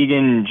Chrissy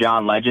Teigen,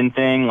 John Legend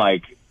thing.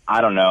 Like,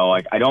 I don't know.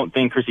 Like, I don't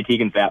think Chrissy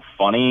Teigen's that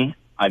funny.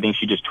 I think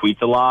she just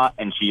tweets a lot,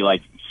 and she,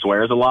 like,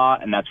 swears a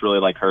lot, and that's really,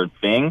 like, her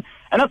thing.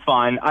 And that's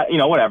fine. You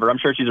know, whatever. I'm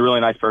sure she's a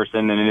really nice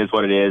person, and it is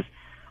what it is.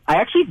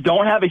 I actually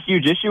don't have a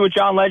huge issue with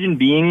John Legend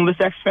being the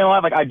sexiest man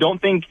alive. Like, I don't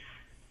think,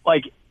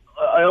 like,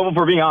 if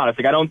we're being honest,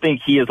 like, I don't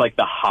think he is, like,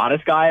 the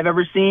hottest guy I've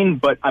ever seen.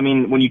 But, I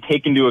mean, when you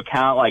take into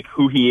account, like,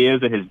 who he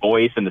is and his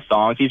voice and the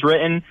songs he's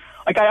written,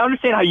 like, I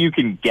understand how you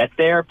can get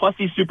there. Plus,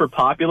 he's super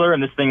popular,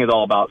 and this thing is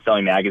all about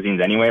selling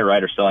magazines anyway,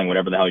 right? Or selling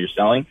whatever the hell you're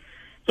selling.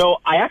 So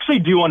I actually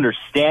do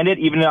understand it,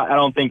 even though I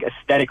don't think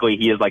aesthetically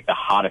he is, like, the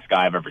hottest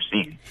guy I've ever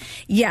seen.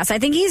 Yes, I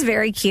think he's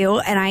very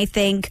cute, and I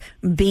think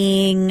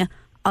being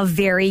a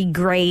very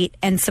great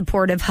and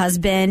supportive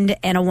husband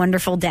and a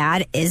wonderful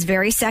dad is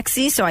very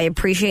sexy, so I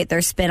appreciate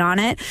their spin on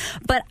it.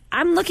 But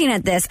I'm looking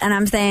at this, and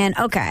I'm saying,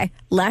 okay,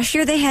 last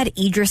year they had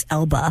Idris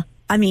Elba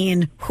I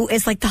mean, who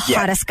is like the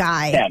hottest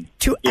guy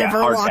to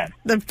ever walk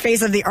the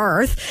face of the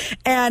earth.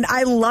 And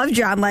I love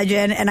John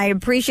Legend, and I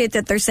appreciate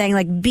that they're saying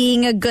like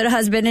being a good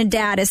husband and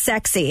dad is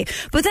sexy.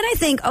 But then I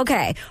think,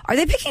 okay, are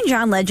they picking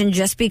John Legend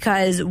just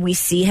because we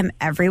see him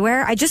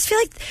everywhere? I just feel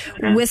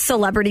like with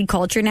celebrity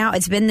culture now,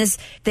 it's been this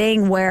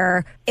thing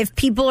where if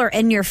people are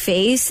in your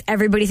face,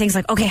 everybody thinks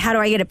like, okay, how do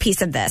I get a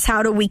piece of this?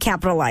 How do we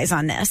capitalize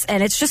on this?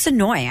 And it's just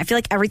annoying. I feel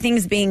like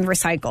everything's being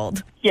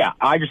recycled. Yeah,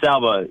 Idris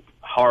Elba,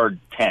 hard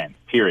 10,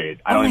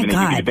 period. I don't even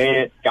think you can debate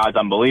it. Guy's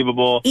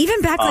unbelievable.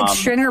 Even back like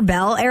Stringer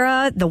Bell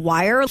era, The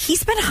Wire,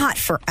 he's been hot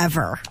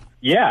forever.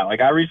 Yeah, like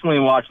I recently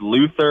watched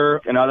Luther,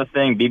 another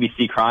thing,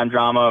 BBC crime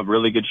drama,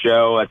 really good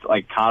show. It's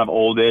like kind of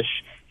oldish.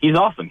 He's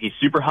awesome. He's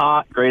super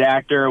hot, great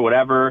actor,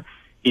 whatever.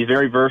 He's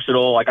very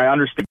versatile. Like I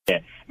understand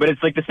it. But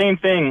it's like the same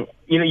thing,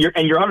 you know, you're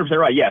 100%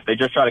 right. Yes, they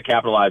just try to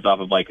capitalize off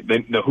of like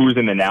the who's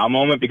in the now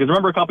moment. Because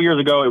remember a couple years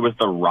ago, it was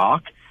The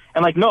Rock.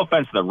 And like, no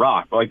offense to The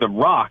Rock, but like The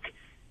Rock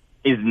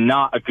is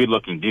not a good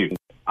looking dude.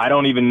 I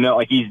don't even know,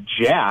 like he's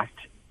jacked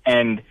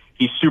and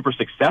he's super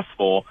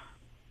successful,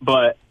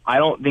 but I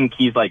don't think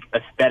he's like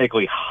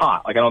aesthetically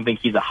hot. Like I don't think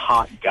he's a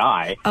hot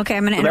guy. Okay,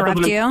 I'm going to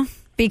interrupt you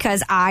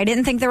because I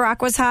didn't think The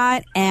Rock was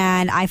hot,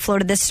 and I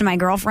floated this to my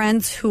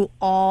girlfriends who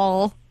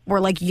all were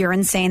like, you're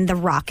insane. The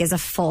Rock is a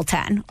full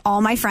 10.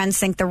 All my friends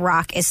think The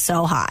Rock is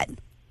so hot.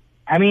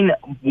 I mean,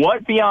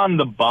 what beyond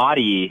the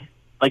body?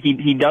 Like,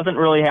 he doesn't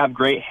really have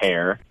great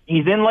hair.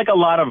 He's in, like, a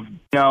lot of,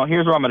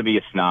 here's where I'm going to be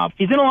a snob.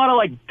 He's in a lot of,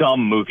 like,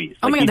 dumb movies.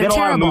 Oh, like, my God, they're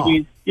terrible. A lot of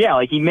movies. Yeah,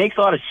 like, he makes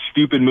a lot of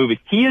stupid movies.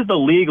 He is the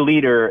league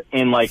leader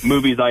in, like,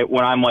 movies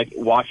when I'm, like,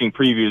 watching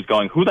previews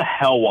going, who the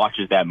hell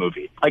watches that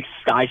movie? Like,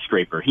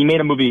 Skyscraper. He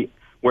made a movie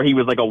where he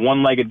was, like, a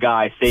one-legged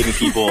guy saving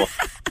people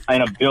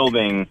in a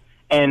building.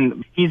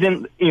 And he's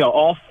in,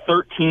 all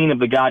 13 of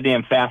the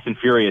goddamn Fast and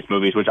Furious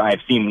movies, which I have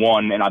seen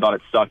one, and I thought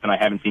it sucked, and I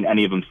haven't seen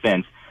any of them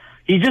since.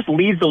 He just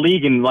leads the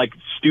league in, like,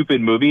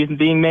 stupid movies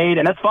being made,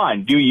 and that's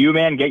fine. Do you,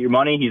 man, get your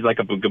money. He's, like,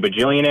 a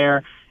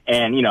bajillionaire,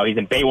 and, he's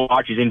in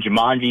Baywatch, he's in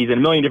Jumanji, he's in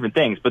a million different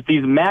things. But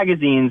these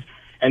magazines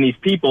and these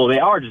people, they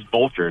are just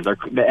vultures,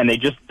 and they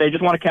just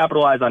want to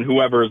capitalize on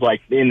whoever's,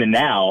 like, in the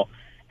now.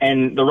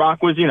 And The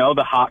Rock was,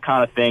 the hot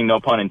kind of thing, no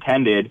pun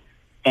intended.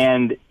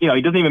 And,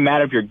 it doesn't even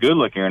matter if you're good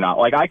looking or not.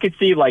 Like, I could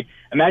see, like,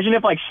 imagine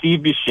if, like, Steve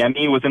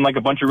Buscemi was in, like,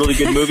 a bunch of really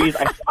good movies.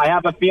 I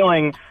have a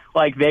feeling,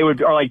 like, they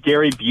would, or, like,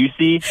 Gary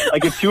Busey.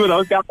 Like, if two of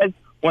those guys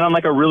went on,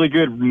 like, a really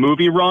good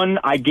movie run,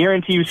 I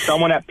guarantee you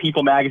someone at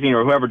People Magazine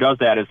or whoever does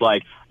that is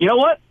like, you know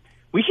what?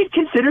 We should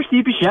consider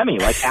Steve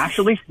Buscemi, like,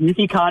 actually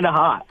sneaky kind of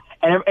hot.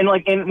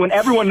 And when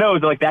everyone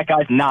knows, like, that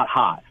guy's not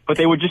hot, but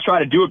they would just try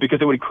to do it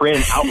because it would create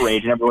an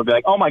outrage, and everyone would be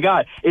like, oh, my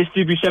God, is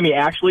Steve Buscemi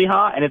actually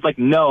hot? And it's like,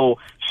 no,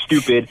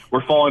 stupid,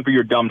 we're falling for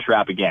your dumb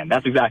trap again.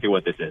 That's exactly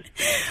what this is.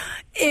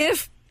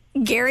 If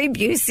Gary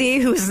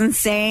Busey, who's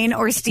insane,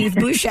 or Steve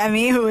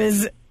Buscemi, who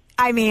is,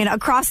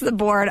 across the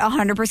board,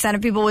 100%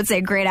 of people would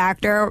say great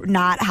actor,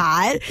 not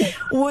hot,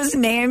 was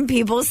named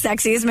People's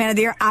Sexiest Man of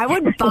the Year, I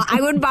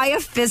would buy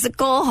a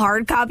physical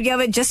hard copy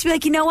of it just to be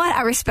like, you know what?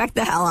 I respect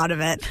the hell out of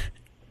it.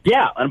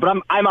 Yeah, but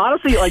I'm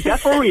honestly, like,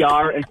 that's where we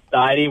are in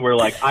society where,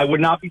 like, I would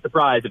not be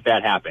surprised if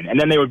that happened. And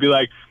then they would be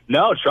like,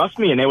 no, trust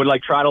me. And they would,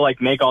 like, try to,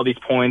 like, make all these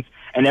points.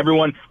 And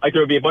everyone, like,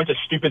 there would be a bunch of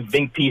stupid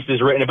think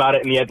pieces written about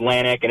it in the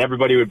Atlantic. And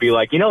everybody would be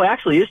like,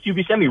 actually, is Steve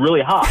Buscemi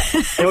really hot?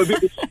 And it would be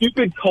this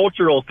stupid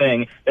cultural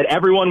thing that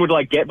everyone would,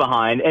 like, get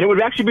behind. And it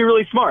would actually be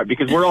really smart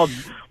because we're all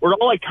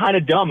like, kind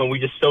of dumb and we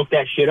just soak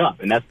that shit up.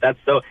 And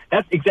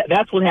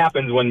that's what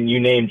happens when you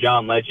name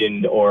John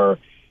Legend or,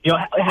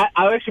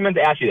 I actually meant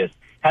to ask you this.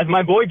 Has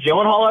my boy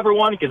Gyllenhaal ever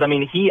won? Because, I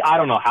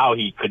don't know how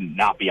he could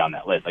not be on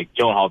that list. Like,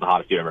 Gyllenhaal's the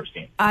hottest dude I've ever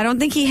seen. I don't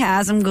think he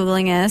has. I'm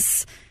Googling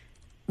this.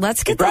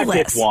 Let's get Brad the list.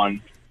 Pitt's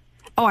won.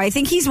 Oh, I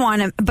think he's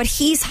won, but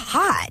he's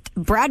hot.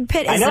 Brad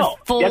Pitt is a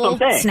full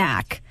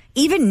snack.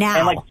 Even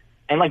now.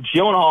 And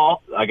Gyllenhaal,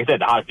 like I said,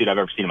 the hottest dude I've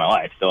ever seen in my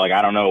life. So, like,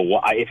 I don't know.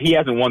 If he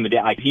hasn't won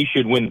he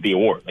should win the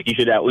award. Like, he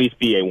should at least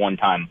be a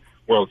one-time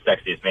world's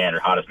sexiest man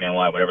or hottest man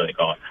alive, whatever they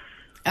call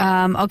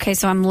it. Okay,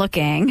 so I'm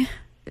looking.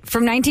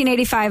 From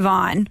 1985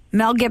 on,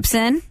 Mel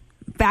Gibson,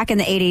 back in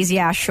the 80s,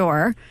 yeah,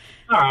 sure.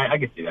 All right, I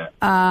can see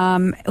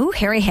that.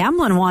 Harry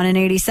Hamlin won in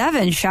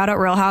 87. Shout out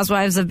Real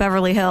Housewives of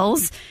Beverly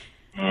Hills.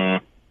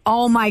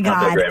 Oh, my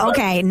God.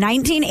 Okay,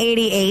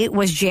 1988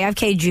 was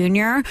JFK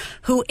Jr.,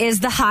 who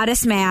is the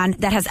hottest man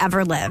that has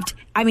ever lived.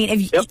 I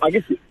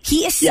can see.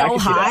 He is so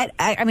hot.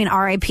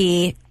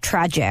 R.I.P.,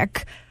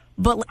 tragic.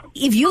 But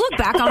if you look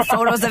back on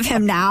photos of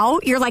him now,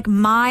 you're like,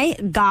 my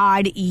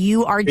God,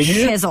 you are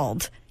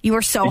chiseled. You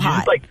are so hot.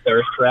 Just, like,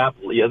 thirst trap.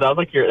 Yeah, that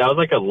was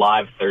like a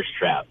live thirst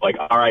trap. Like,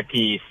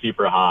 R.I.P.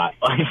 super hot.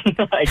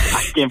 I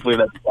can't believe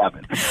that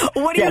happened.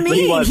 What do you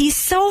mean? He's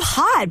so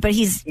hot, but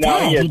he's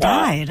dead. He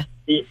died.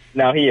 He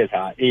is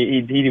hot.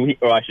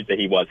 I should say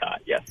he was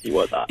hot. Yes, he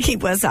was hot. He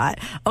was hot.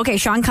 Okay,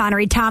 Sean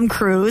Connery, Tom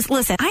Cruise.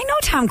 Listen, I know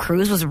Tom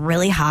Cruise was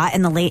really hot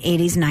in the late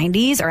 80s,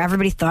 90s, or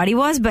everybody thought he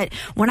was, but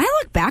when I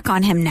look back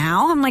on him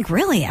now, I'm like,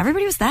 really?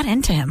 Everybody was that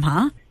into him,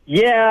 huh?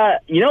 Yeah.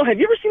 Have you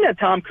ever seen that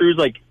Tom Cruise,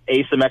 like,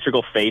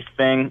 asymmetrical face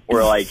thing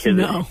where, like, his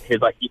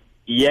like,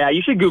 Yeah,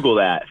 you should Google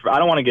that. I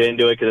don't want to get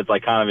into it because it's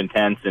like kind of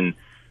intense and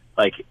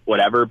like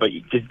whatever, but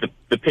just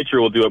the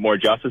picture will do it more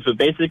justice. But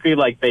basically,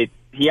 like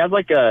he has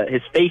like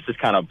his face is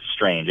kind of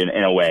strange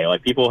in a way.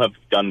 Like people have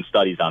done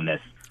studies on this.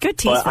 Good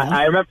tease. But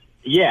I remember,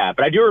 yeah,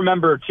 but I do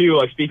remember too.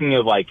 Like speaking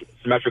of like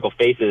symmetrical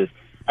faces,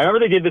 I remember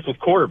they did this with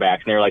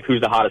quarterbacks, and they were like,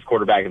 "Who's the hottest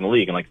quarterback in the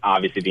league?" And like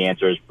obviously the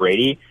answer is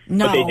Brady.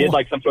 No. But they did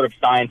like some sort of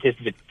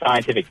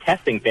scientific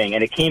testing thing,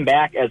 and it came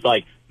back as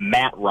like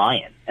Matt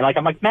Ryan. And like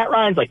I'm like, Matt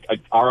Ryan's like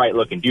an all right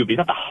looking dude, but he's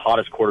not the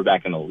hottest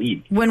quarterback in the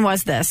league. When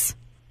was this?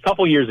 A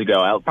couple years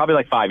ago, probably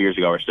like 5 years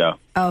ago or so.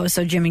 Oh,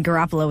 so Jimmy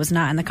Garoppolo was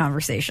not in the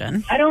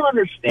conversation. I don't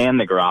understand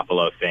the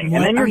Garoppolo thing. What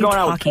and then you're are you going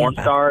out with porn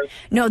talking stars.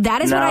 No,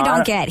 that is what I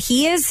don't get.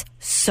 He is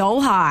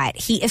so hot.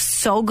 He is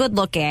so good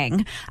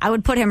looking. I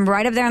would put him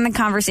right up there in the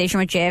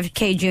conversation with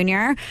JFK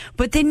Jr.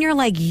 But then you're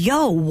like,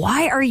 yo,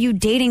 why are you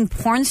dating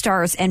porn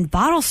stars and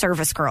bottle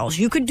service girls?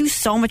 You could do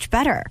so much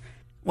better.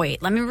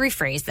 Wait, let me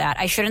rephrase that.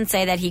 I shouldn't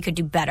say that he could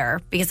do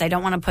better because I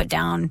don't want to put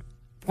down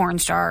porn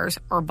stars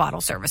or bottle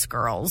service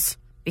girls.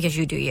 Because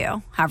you do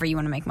you. However you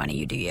want to make money,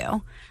 you do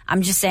you.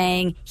 I'm just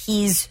saying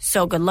he's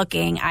so good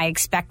looking. I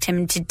expect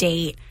him to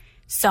date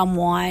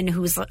someone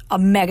who's a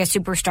mega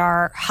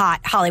superstar,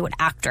 hot Hollywood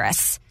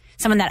actress.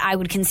 Someone that I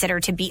would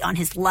consider to be on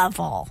his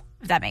level,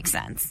 if that makes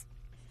sense.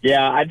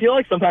 Yeah, I feel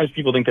like sometimes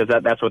people think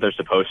that's what they're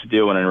supposed to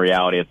do, when in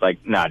reality it's like,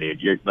 nah, dude,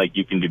 you're like,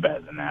 you can do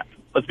better than that.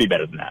 Let's be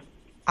better than that.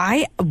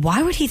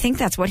 Why would he think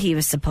that's what he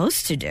was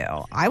supposed to do?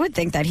 I would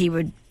think that he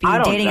would be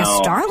dating a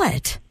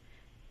starlet.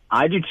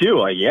 I do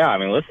too. Yeah, I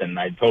mean, listen,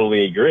 I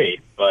totally agree.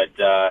 But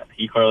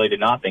he clearly did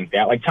not think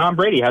that. Like, Tom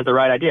Brady has the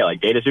right idea. Like,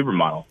 date a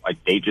supermodel.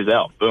 Like, date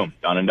Giselle. Boom.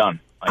 Done and done.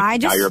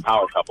 Like, now you're a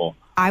power couple.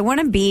 I want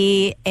to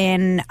be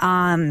in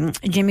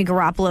Jimmy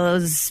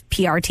Garoppolo's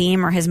PR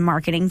team or his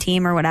marketing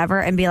team or whatever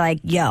and be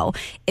like, yo,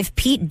 if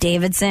Pete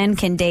Davidson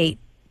can date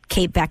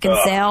Kate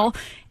Beckinsale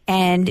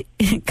and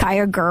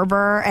Kaya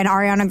Gerber and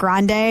Ariana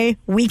Grande,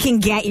 we can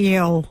get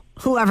you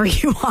whoever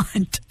you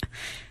want.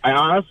 I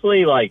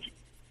honestly, I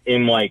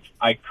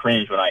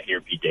cringe when I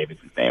hear Pete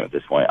Davidson's name at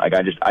this point. Like,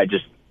 I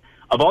just,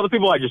 of all the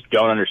people I just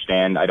don't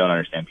understand, I don't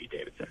understand Pete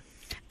Davidson.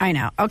 I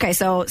know. Okay,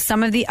 so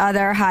some of the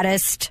other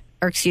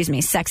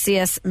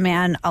sexiest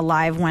man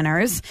alive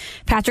winners.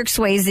 Patrick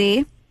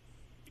Swayze.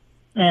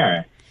 All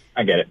right.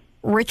 I get it.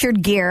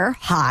 Richard Gere,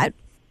 hot.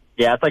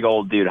 Yeah, it's like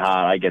old dude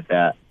hot. I get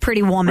that.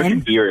 Pretty Woman.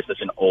 Richard Gere is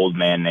such an old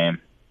man name.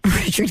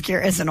 Richard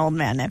Gere is an old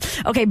man name.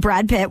 Okay,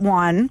 Brad Pitt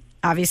won.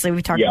 Obviously,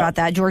 we talked about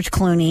that. George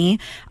Clooney.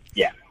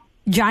 Yeah.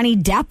 Johnny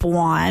Depp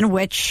won,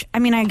 which, I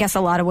mean, I guess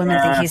a lot of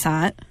women think he's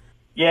hot.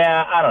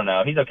 Yeah, I don't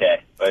know. He's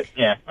okay. But,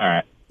 yeah, all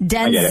right.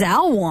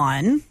 Denzel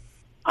won.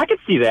 I could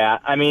see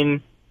that. I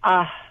mean,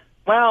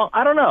 well,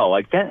 I don't know.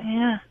 Like, that,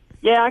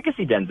 yeah, I could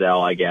see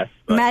Denzel, I guess.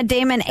 Matt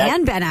Damon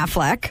and Ben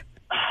Affleck.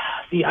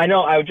 See, I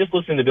know. I was just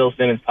listening to Bill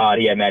Simmons' pod.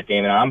 He had Matt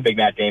Damon. I'm a big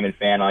Matt Damon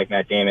fan. I like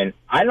Matt Damon.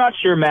 I'm not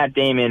sure Matt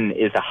Damon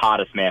is the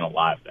hottest man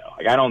alive, though.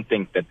 Like, I don't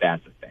think that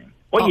that's a thing.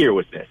 What year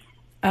was this?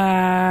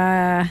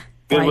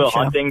 Good Will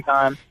Hunting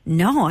time?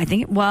 No, I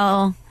think,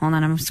 hold on,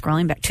 I'm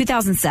scrolling back.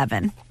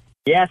 2007.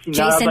 Yeah, see,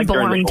 Jason like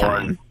Bourne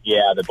time.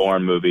 Yeah, the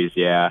Bourne movies,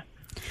 yeah.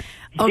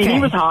 Okay. See, he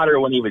was hotter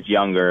when he was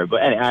younger, but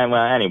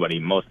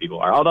most people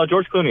are. Although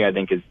George Clooney, I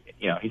think, is,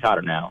 he's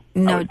hotter now.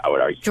 No, I would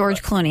argue.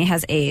 George Clooney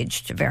has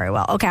aged very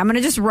well. Okay, I'm going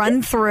to just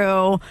run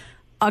through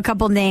a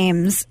couple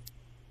names.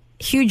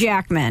 Hugh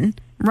Jackman,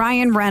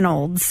 Ryan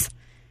Reynolds,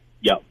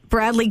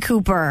 Bradley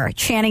Cooper,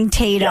 Channing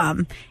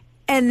Tatum,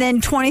 and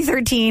then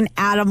 2013,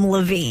 Adam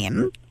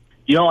Levine.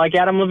 You don't like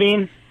Adam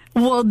Levine?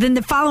 Well, then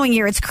the following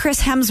year, it's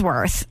Chris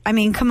Hemsworth. I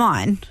mean, come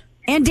on.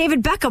 And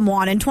David Beckham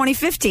won in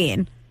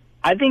 2015.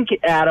 I think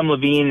Adam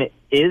Levine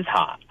is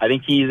hot. I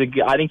think he's a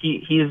good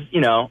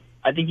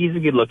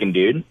looking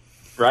dude.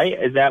 Right?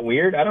 Is that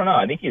weird? I don't know.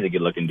 I think he's a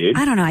good looking dude.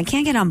 I don't know. I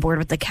can't get on board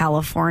with the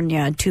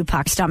California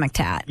Tupac stomach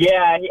tat.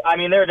 Yeah, I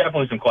mean, there are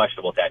definitely some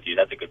questionable tattoos.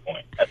 That's a good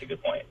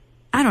point.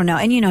 I don't know.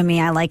 And you know me,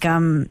 I like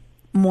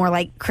more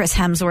like Chris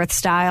Hemsworth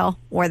style,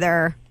 where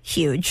they're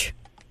huge.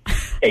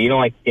 Yeah, you don't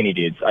like skinny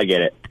dudes. I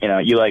get it.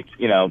 You like,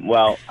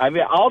 well, I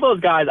mean, all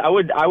those guys, I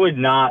would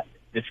not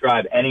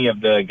describe any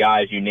of the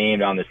guys you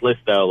named on this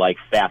list, though, like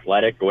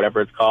athletic or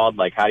whatever it's called.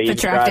 Like, how do you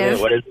describe it?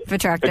 What is it?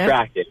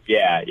 Attractive.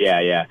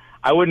 Yeah.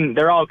 I wouldn't,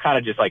 they're all kind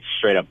of just like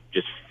straight up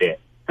just fit.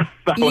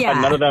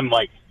 None of them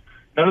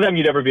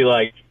you'd ever be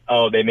like,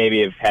 oh, they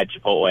maybe have had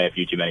Chipotle a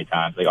few too many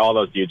times. Like, all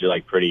those dudes are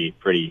like pretty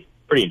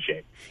in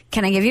shape.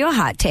 Can I give you a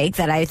hot take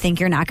that I think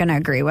you're not going to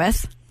agree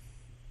with?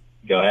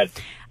 Go ahead.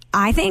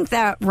 I think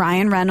that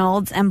Ryan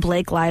Reynolds and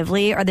Blake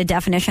Lively are the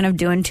definition of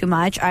doing too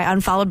much. I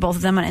unfollowed both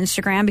of them on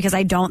Instagram because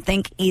I don't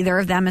think either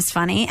of them is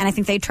funny, and I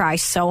think they try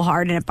so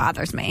hard and it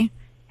bothers me.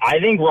 I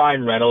think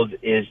Ryan Reynolds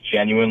is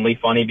genuinely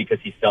funny because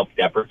he's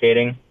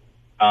self-deprecating.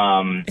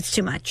 It's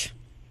too much.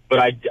 But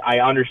I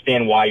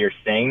understand why you're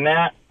saying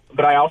that.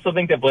 But I also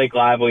think that Blake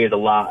Lively is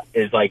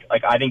like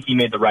I think he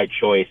made the right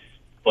choice.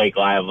 Going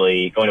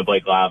to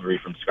Blake Lively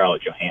from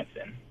Scarlett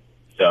Johansson.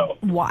 So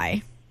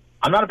why?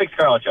 I'm not a big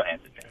Scarlett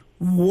Johansson fan.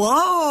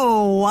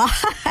 Whoa! Why?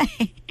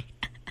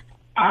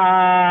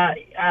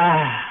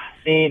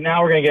 see,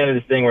 now we're going to get into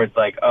this thing where it's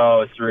like,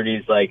 oh,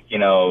 Cerruti's like, you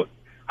know,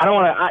 I don't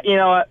want to, you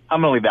know what?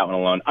 I'm going to leave that one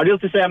alone. I'll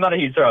just say I'm not a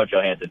huge Scarlett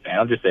Johansson fan.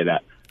 I'll just say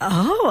that.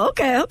 Oh,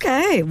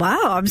 okay. Wow,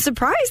 I'm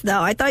surprised,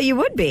 though. I thought you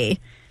would be.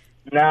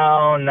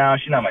 No,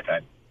 she's not my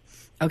type.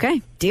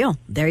 Okay, deal.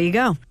 There you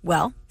go.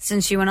 Well,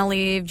 since you want to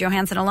leave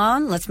Johansson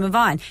alone, let's move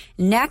on.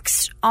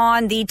 Next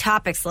on the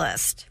topics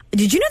list.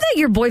 Did you know that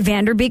your boy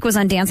Vanderbeek was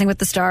on Dancing with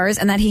the Stars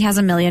and that he has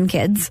 1 million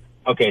kids?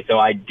 Okay, so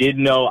I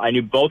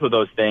knew both of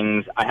those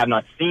things. I have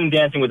not seen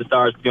Dancing with the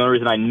Stars. The only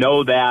reason I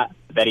know that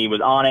he was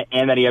on it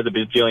and that he has a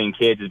bajillion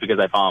kids is because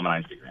I follow him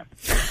on Instagram.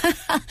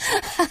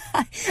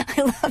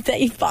 I love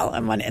that you follow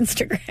him on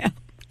Instagram.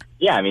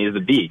 Yeah, I mean, he's the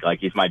Beak. Like,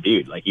 he's my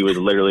dude. Like, he was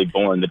literally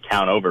born the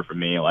town over from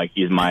me. Like,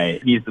 he's my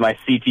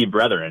CT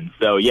brethren.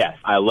 So, yes,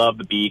 I love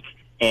the Beak.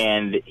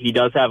 And he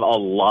does have a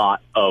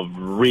lot of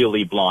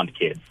really blonde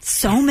kids.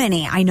 So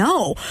many, I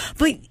know.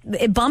 But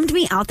it bummed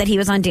me out that he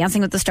was on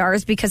Dancing with the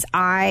Stars because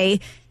I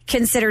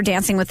consider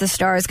Dancing with the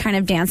Stars kind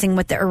of dancing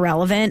with the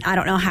irrelevant. I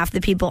don't know half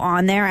the people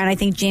on there. And I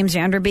think James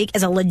Vanderbeek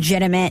is a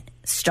legitimate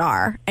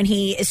star. And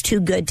he is too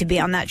good to be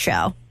on that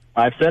show.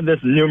 I've said this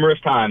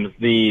numerous times.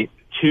 The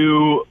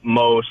two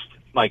most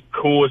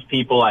coolest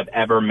people I've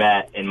ever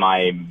met in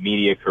my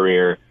media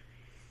career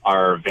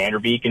are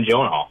Vanderbeek and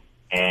Gyllenhaal.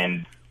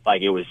 And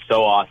it was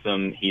so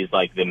awesome. He's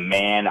the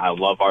man. I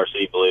love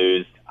Varsity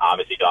Blues.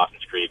 Obviously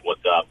Dawson's Creek.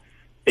 What's up?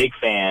 Big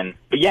fan.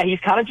 But yeah, he's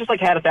kind of just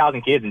had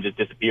 1,000 kids and just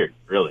disappeared,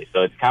 really.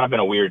 So it's kind of been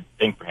a weird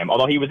thing for him.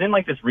 Although he was in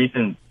this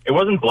recent, it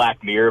wasn't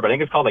Black Mirror, but I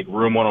think it's called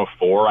Room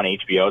 104 on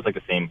HBO. It's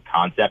the same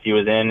concept he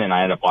was in, and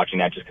I ended up watching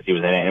that just because he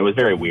was in it, and it was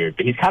very weird.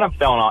 But he's kind of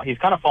fallen off the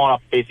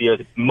face of the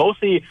earth.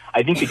 Mostly,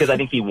 I think because I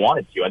think he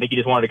wanted to. I think he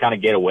just wanted to kind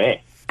of get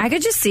away. I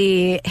could just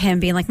see him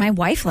being like, my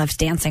wife loves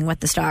Dancing with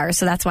the Stars,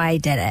 so that's why I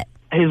did it.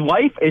 His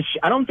wife is,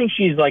 I don't think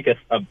she's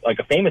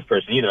a famous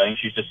person either. I think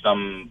she's just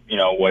some,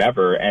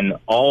 whatever. And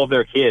all of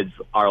their kids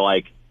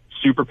are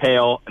super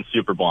pale and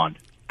super blonde.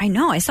 I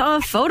know. I saw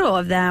a photo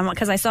of them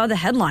because I saw the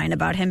headline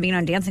about him being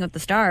on Dancing with the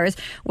Stars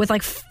with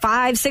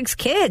 5, 6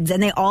 kids,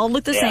 and they all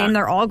look the same.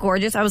 They're all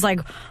gorgeous. I was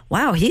like,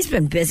 wow, he's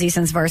been busy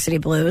since Varsity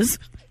Blues.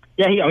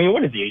 Yeah,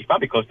 what is he? He's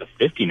probably close to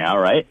 50 now,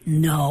 right?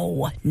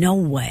 No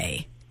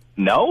way.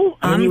 No?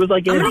 I mean, he was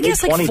in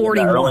his late 20s,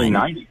 41. Early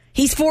 90s.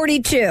 He's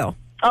 42.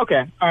 Okay.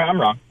 All right,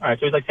 I'm wrong. All right,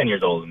 so he's 10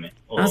 years older than me.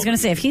 I was going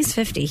to say, if he's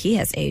 50, he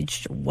has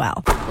aged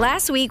well.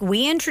 Last week,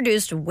 we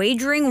introduced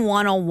Wagering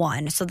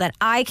 101 so that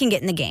I can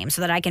get in the game, so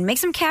that I can make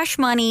some cash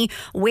money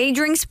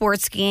wagering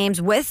sports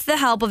games with the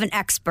help of an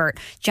expert,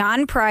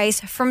 John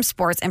Price from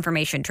Sports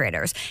Information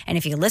Traders. And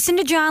if you listened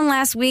to John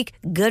last week,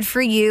 good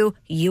for you.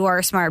 You are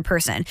a smart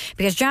person.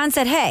 Because John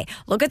said, hey,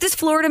 look at this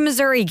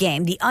Florida-Missouri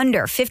game, the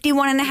under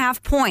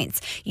 51.5 points.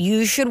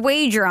 You should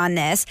wager on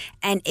this.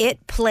 And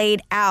it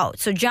played out.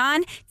 So,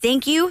 John,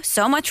 thank you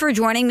so much for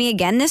joining me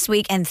again this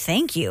week. And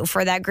thank you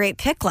for that great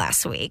pick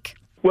last week.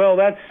 Well,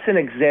 that's an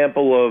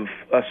example of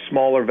a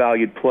smaller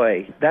valued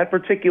play. That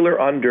particular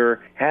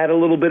under had a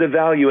little bit of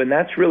value, and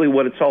that's really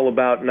what it's all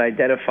about in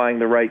identifying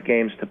the right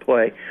games to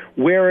play.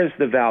 Where is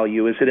the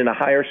value? Is it in a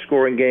higher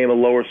scoring game, a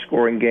lower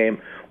scoring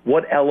game?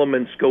 What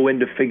elements go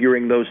into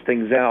figuring those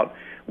things out?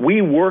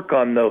 We work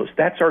on those.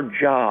 That's our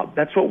job.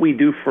 That's what we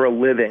do for a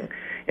living.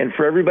 And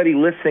for everybody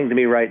listening to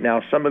me right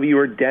now, some of you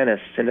are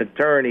dentists and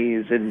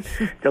attorneys and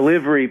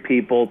delivery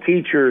people,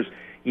 teachers.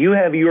 You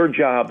have your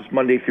jobs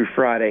Monday through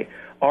Friday.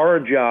 Our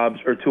jobs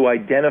are to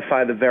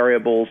identify the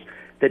variables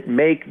that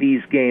make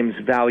these games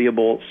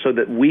valuable so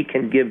that we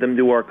can give them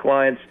to our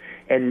clients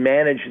and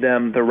manage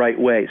them the right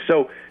way.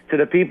 So to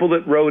the people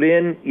that wrote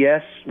in,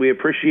 yes, we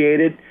appreciate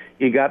it.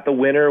 You got the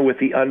winner with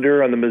the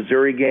under on the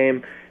Missouri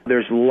game.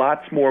 There's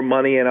lots more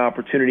money and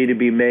opportunity to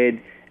be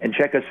made. And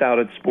check us out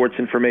at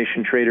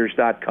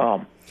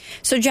sportsinformationtraders.com.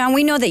 So, John,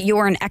 we know that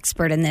you're an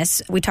expert in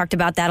this. We talked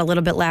about that a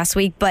little bit last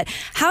week. But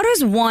how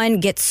does one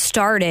get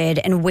started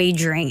in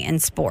wagering in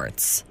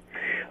sports?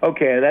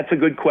 Okay, that's a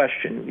good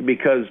question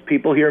because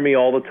people hear me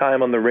all the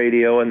time on the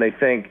radio and they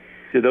think,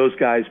 do those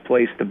guys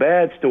place the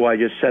bets? Do I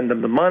just send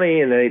them the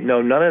money? And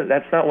no,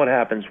 that's not what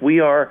happens. We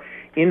are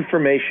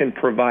information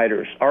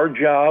providers. Our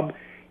job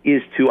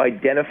is to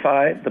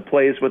identify the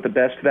plays with the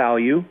best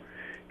value,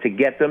 to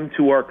get them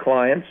to our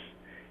clients,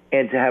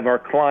 and to have our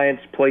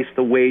clients place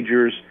the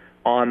wagers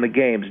on the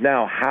games.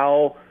 Now,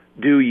 how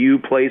do you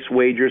place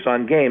wagers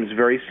on games?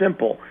 Very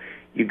simple.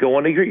 You go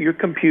onto your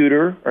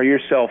computer or your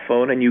cell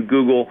phone and you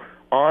Google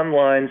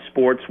online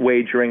sports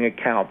wagering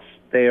accounts.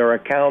 They are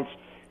accounts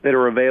that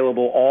are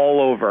available all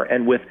over.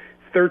 And with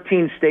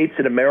 13 states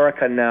in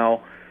America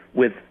now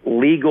with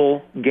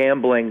legal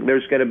gambling,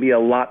 there's going to be a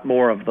lot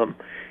more of them.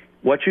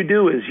 What you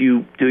do is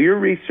you do your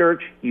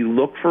research, you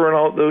look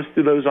for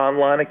those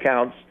online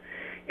accounts,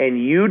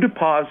 and you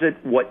deposit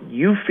what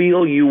you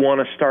feel you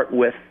want to start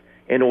with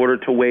in order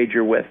to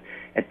wager with.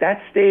 At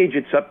that stage,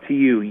 it's up to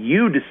you.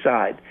 You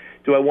decide,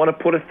 do I want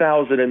to put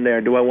 1,000 in there?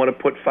 Do I want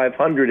to put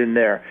 500 in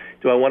there?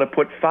 Do I want to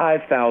put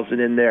 5,000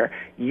 in there?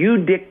 You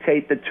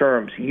dictate the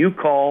terms. You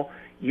call,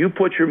 you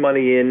put your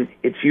money in,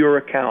 it's your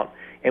account.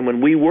 And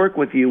when we work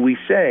with you, we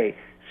say,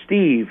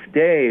 Steve,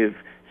 Dave,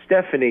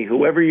 Stephanie,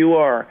 whoever you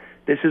are,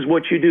 this is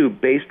what you do.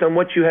 Based on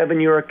what you have in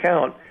your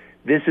account,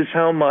 this is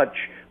how much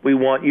we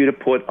want you to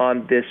put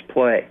on this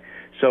play.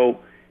 So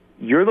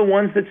you're the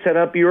ones that set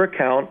up your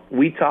account.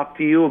 We talk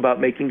to you about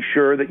making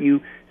sure that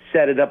you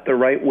set it up the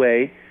right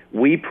way.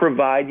 We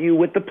provide you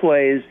with the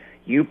plays.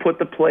 You put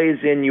the plays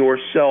in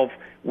yourself.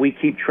 We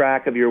keep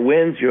track of your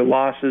wins, your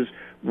losses,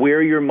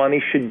 where your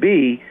money should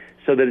be,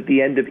 so that at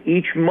the end of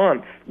each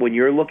month, when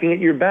you're looking at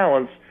your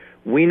balance,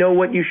 we know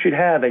what you should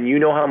have, and you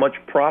know how much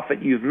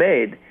profit you've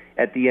made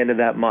at the end of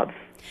that month.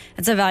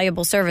 It's a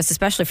valuable service,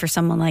 especially for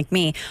someone like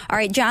me. All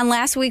right, John,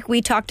 last week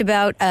we talked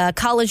about a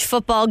college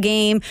football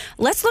game.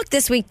 Let's look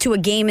this week to a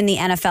game in the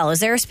NFL. Is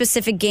there a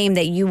specific game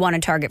that you want to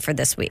target for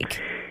this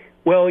week?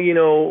 Well,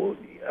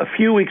 a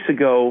few weeks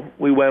ago,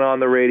 we went on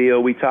the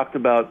radio. We talked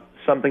about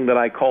something that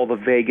I call the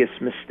Vegas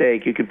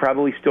mistake. You could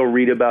probably still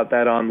read about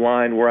that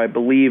online, where I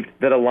believed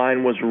that a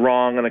line was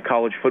wrong in a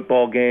college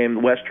football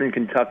game. Western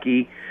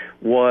Kentucky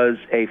was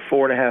a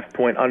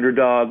 4.5-point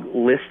underdog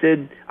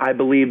listed. I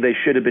believe they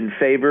should have been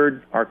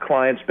favored. Our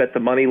clients bet the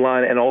money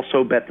line and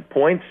also bet the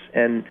points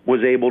and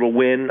was able to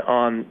win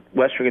on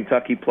Western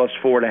Kentucky plus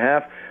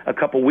 4.5. A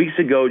couple weeks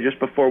ago, just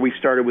before we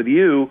started with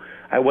you,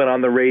 I went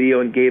on the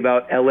radio and gave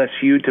out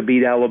LSU to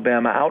beat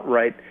Alabama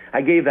outright.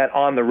 I gave that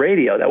on the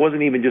radio. That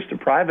wasn't even just a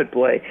private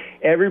play.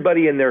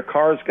 Everybody in their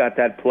cars got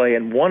that play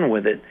and won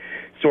with it.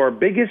 So our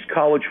biggest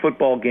college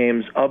football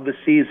games of the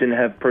season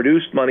have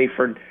produced money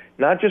for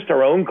not just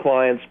our own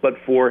clients, but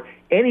for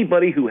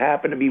anybody who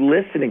happened to be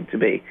listening to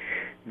me.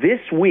 This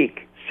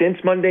week,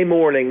 since Monday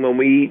morning, when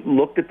we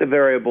looked at the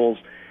variables,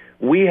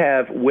 we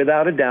have,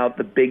 without a doubt,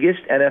 the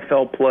biggest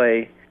NFL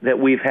play that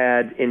we've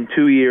had in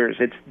 2 years.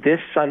 It's this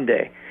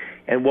Sunday.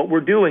 And what we're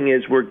doing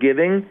is we're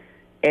giving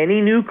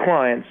any new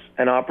clients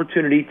an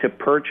opportunity to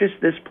purchase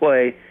this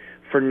play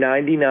for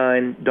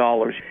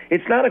 $99.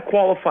 It's not a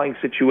qualifying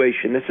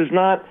situation. This is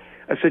not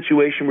a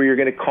situation where you're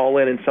going to call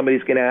in and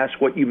somebody's going to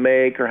ask what you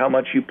make or how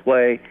much you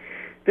play.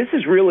 This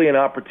is really an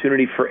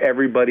opportunity for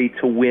everybody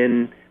to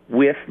win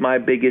with my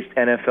biggest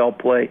NFL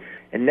play.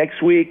 And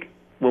next week,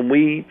 when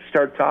we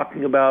start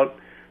talking about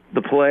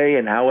the play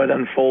and how it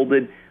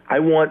unfolded, I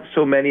want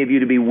so many of you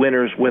to be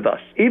winners with us.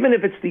 Even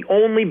if it's the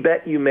only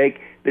bet you make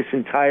this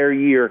entire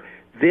year,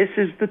 this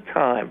is the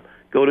time.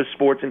 Go to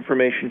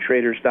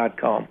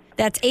sportsinformationtraders.com.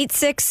 That's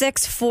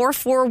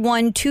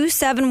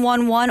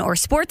 866-441-2711 or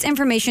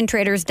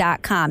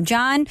sportsinformationtraders.com.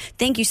 John,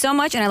 thank you so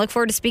much, and I look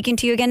forward to speaking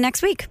to you again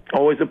next week.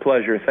 Always a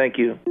pleasure. Thank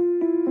you.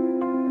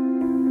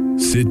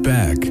 Sit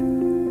back,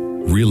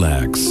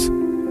 relax,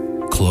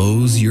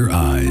 close your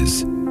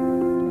eyes,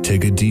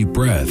 take a deep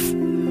breath,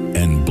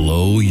 and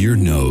blow your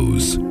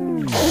nose.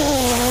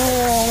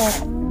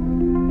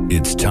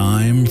 It's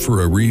time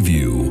for a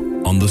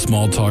review on the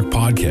Small Talk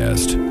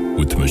Podcast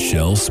with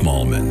Michelle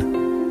Smallman.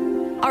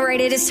 All right,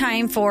 it is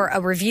time for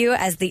a review.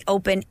 As the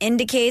open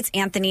indicates,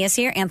 Anthony is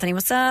here. Anthony,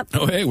 what's up?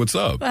 Oh, hey, what's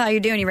up? How you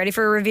doing? You ready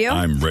for a review?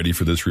 I'm ready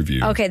for this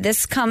review. Okay,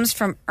 this comes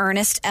from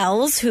Ernest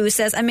Els, who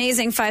says,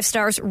 amazing, 5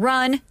 stars.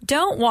 Run,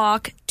 don't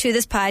walk to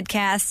this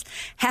podcast.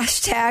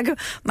 Hashtag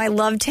my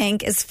love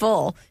tank is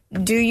full.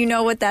 Do you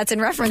know what that's in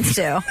reference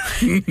to?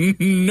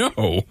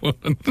 No.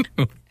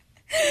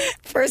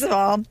 First of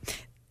all,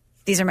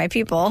 these are my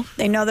people.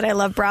 They know that I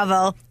love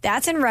Bravo.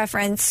 That's in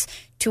reference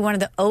to one of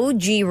the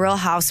OG Real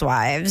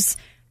Housewives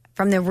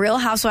from the Real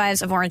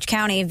Housewives of Orange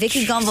County,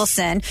 Vicki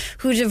Gunvalson,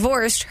 who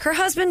divorced her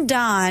husband,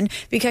 Don,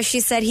 because she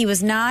said he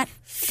was not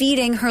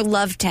feeding her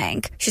love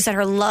tank. She said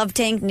her love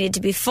tank needed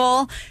to be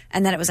full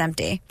and then it was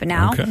empty. But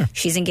now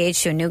she's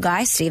engaged to a new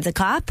guy, Steve the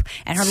Cop.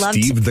 And her love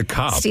Steve the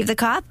Cop. Steve the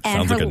Cop.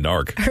 And sounds like a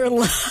narc. Her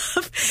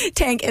love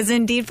tank is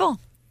indeed full.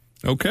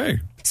 Okay.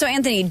 So,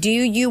 Anthony, do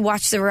you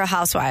watch The Real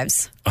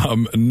Housewives?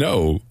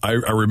 No. I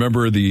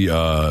remember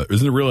the,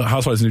 isn't the Real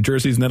Housewives of New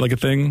Jersey? Isn't that like a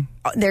thing?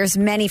 There's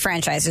many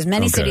franchises.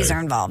 Many cities are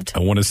involved. I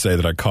want to say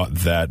that I caught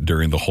that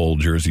during the whole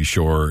Jersey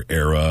Shore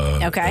era.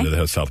 Okay.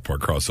 The South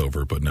Park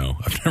crossover, but no.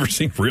 I've never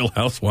seen Real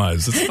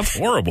Housewives. It sounds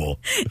horrible.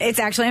 It's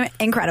actually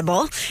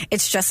incredible.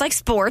 It's just like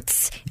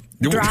sports.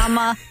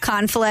 Drama,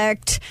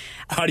 conflict,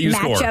 How do you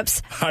matchups.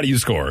 score? How do you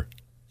score?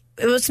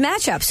 It was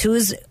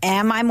matchups.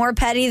 Am I more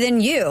petty than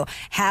you?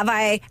 Have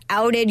I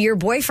outed your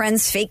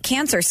boyfriend's fake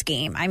cancer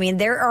scheme? I mean,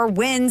 there are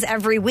wins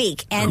every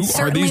week, and Who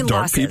certainly are these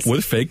dark losses. people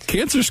with fake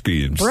cancer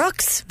schemes?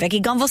 Brooks,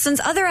 Vicki Gunvalson's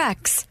other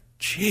ex.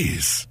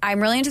 Jeez. I'm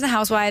really into the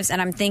Housewives, and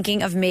I'm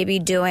thinking of maybe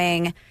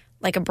doing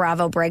like a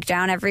Bravo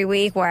breakdown every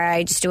week where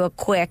I just do a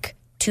quick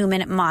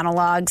 2-minute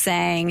monologue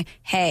saying,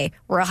 hey,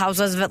 Real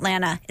Housewives of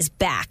Atlanta is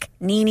back.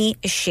 Nene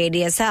is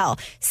shady as hell.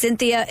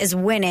 Cynthia is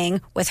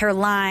winning with her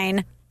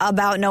line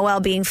about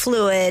Noelle being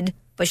fluid,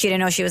 but she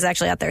didn't know she was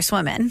actually out there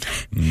swimming.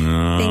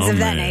 Things of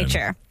that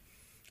nature.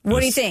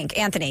 What do you think,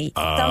 Anthony?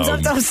 Thumbs up,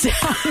 thumbs down?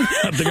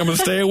 I think I'm going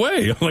to stay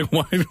away. I'm like,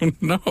 why?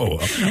 No.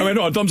 I mean,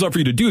 no, thumbs up for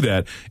you to do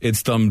that.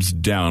 It's thumbs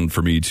down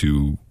for me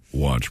to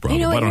watch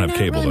Bravo. I don't have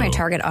cable, really though. my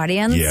target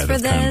audience yeah, for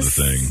that's this. kind of the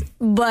thing.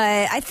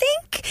 But I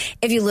think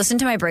if you listen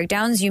to my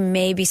breakdowns, you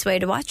may be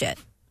swayed to watch it.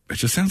 It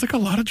just sounds like a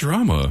lot of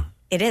drama.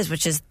 It is,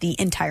 which is the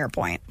entire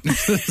point.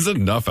 There's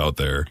enough out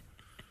there.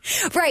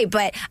 Right,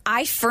 but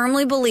I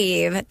firmly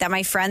believe that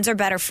my friends are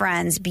better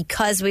friends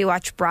because we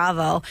watch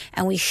Bravo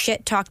and we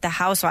shit talk the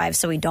housewives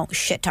so we don't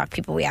shit talk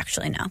people we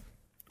actually know.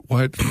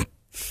 What?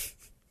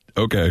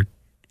 Okay.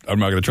 I'm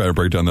not going to try to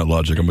break down that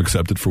logic. I'm going to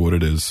accept it for what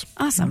it is.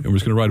 Awesome. And we're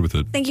just going to ride with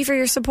it. Thank you for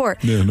your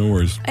support. Yeah, no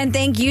worries. And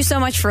thank you so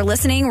much for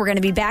listening. We're going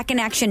to be back in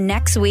action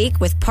next week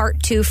with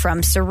part 2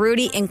 from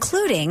Cerruti,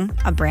 including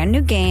a brand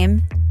new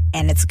game,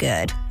 and it's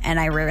good. And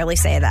I rarely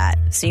say that,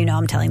 so you know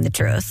I'm telling the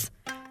truth.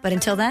 But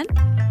until then,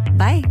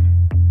 bye.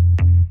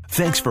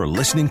 Thanks for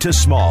listening to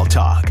Small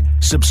Talk.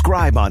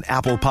 Subscribe on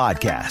Apple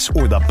Podcasts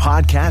or the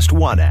Podcast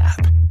One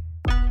app.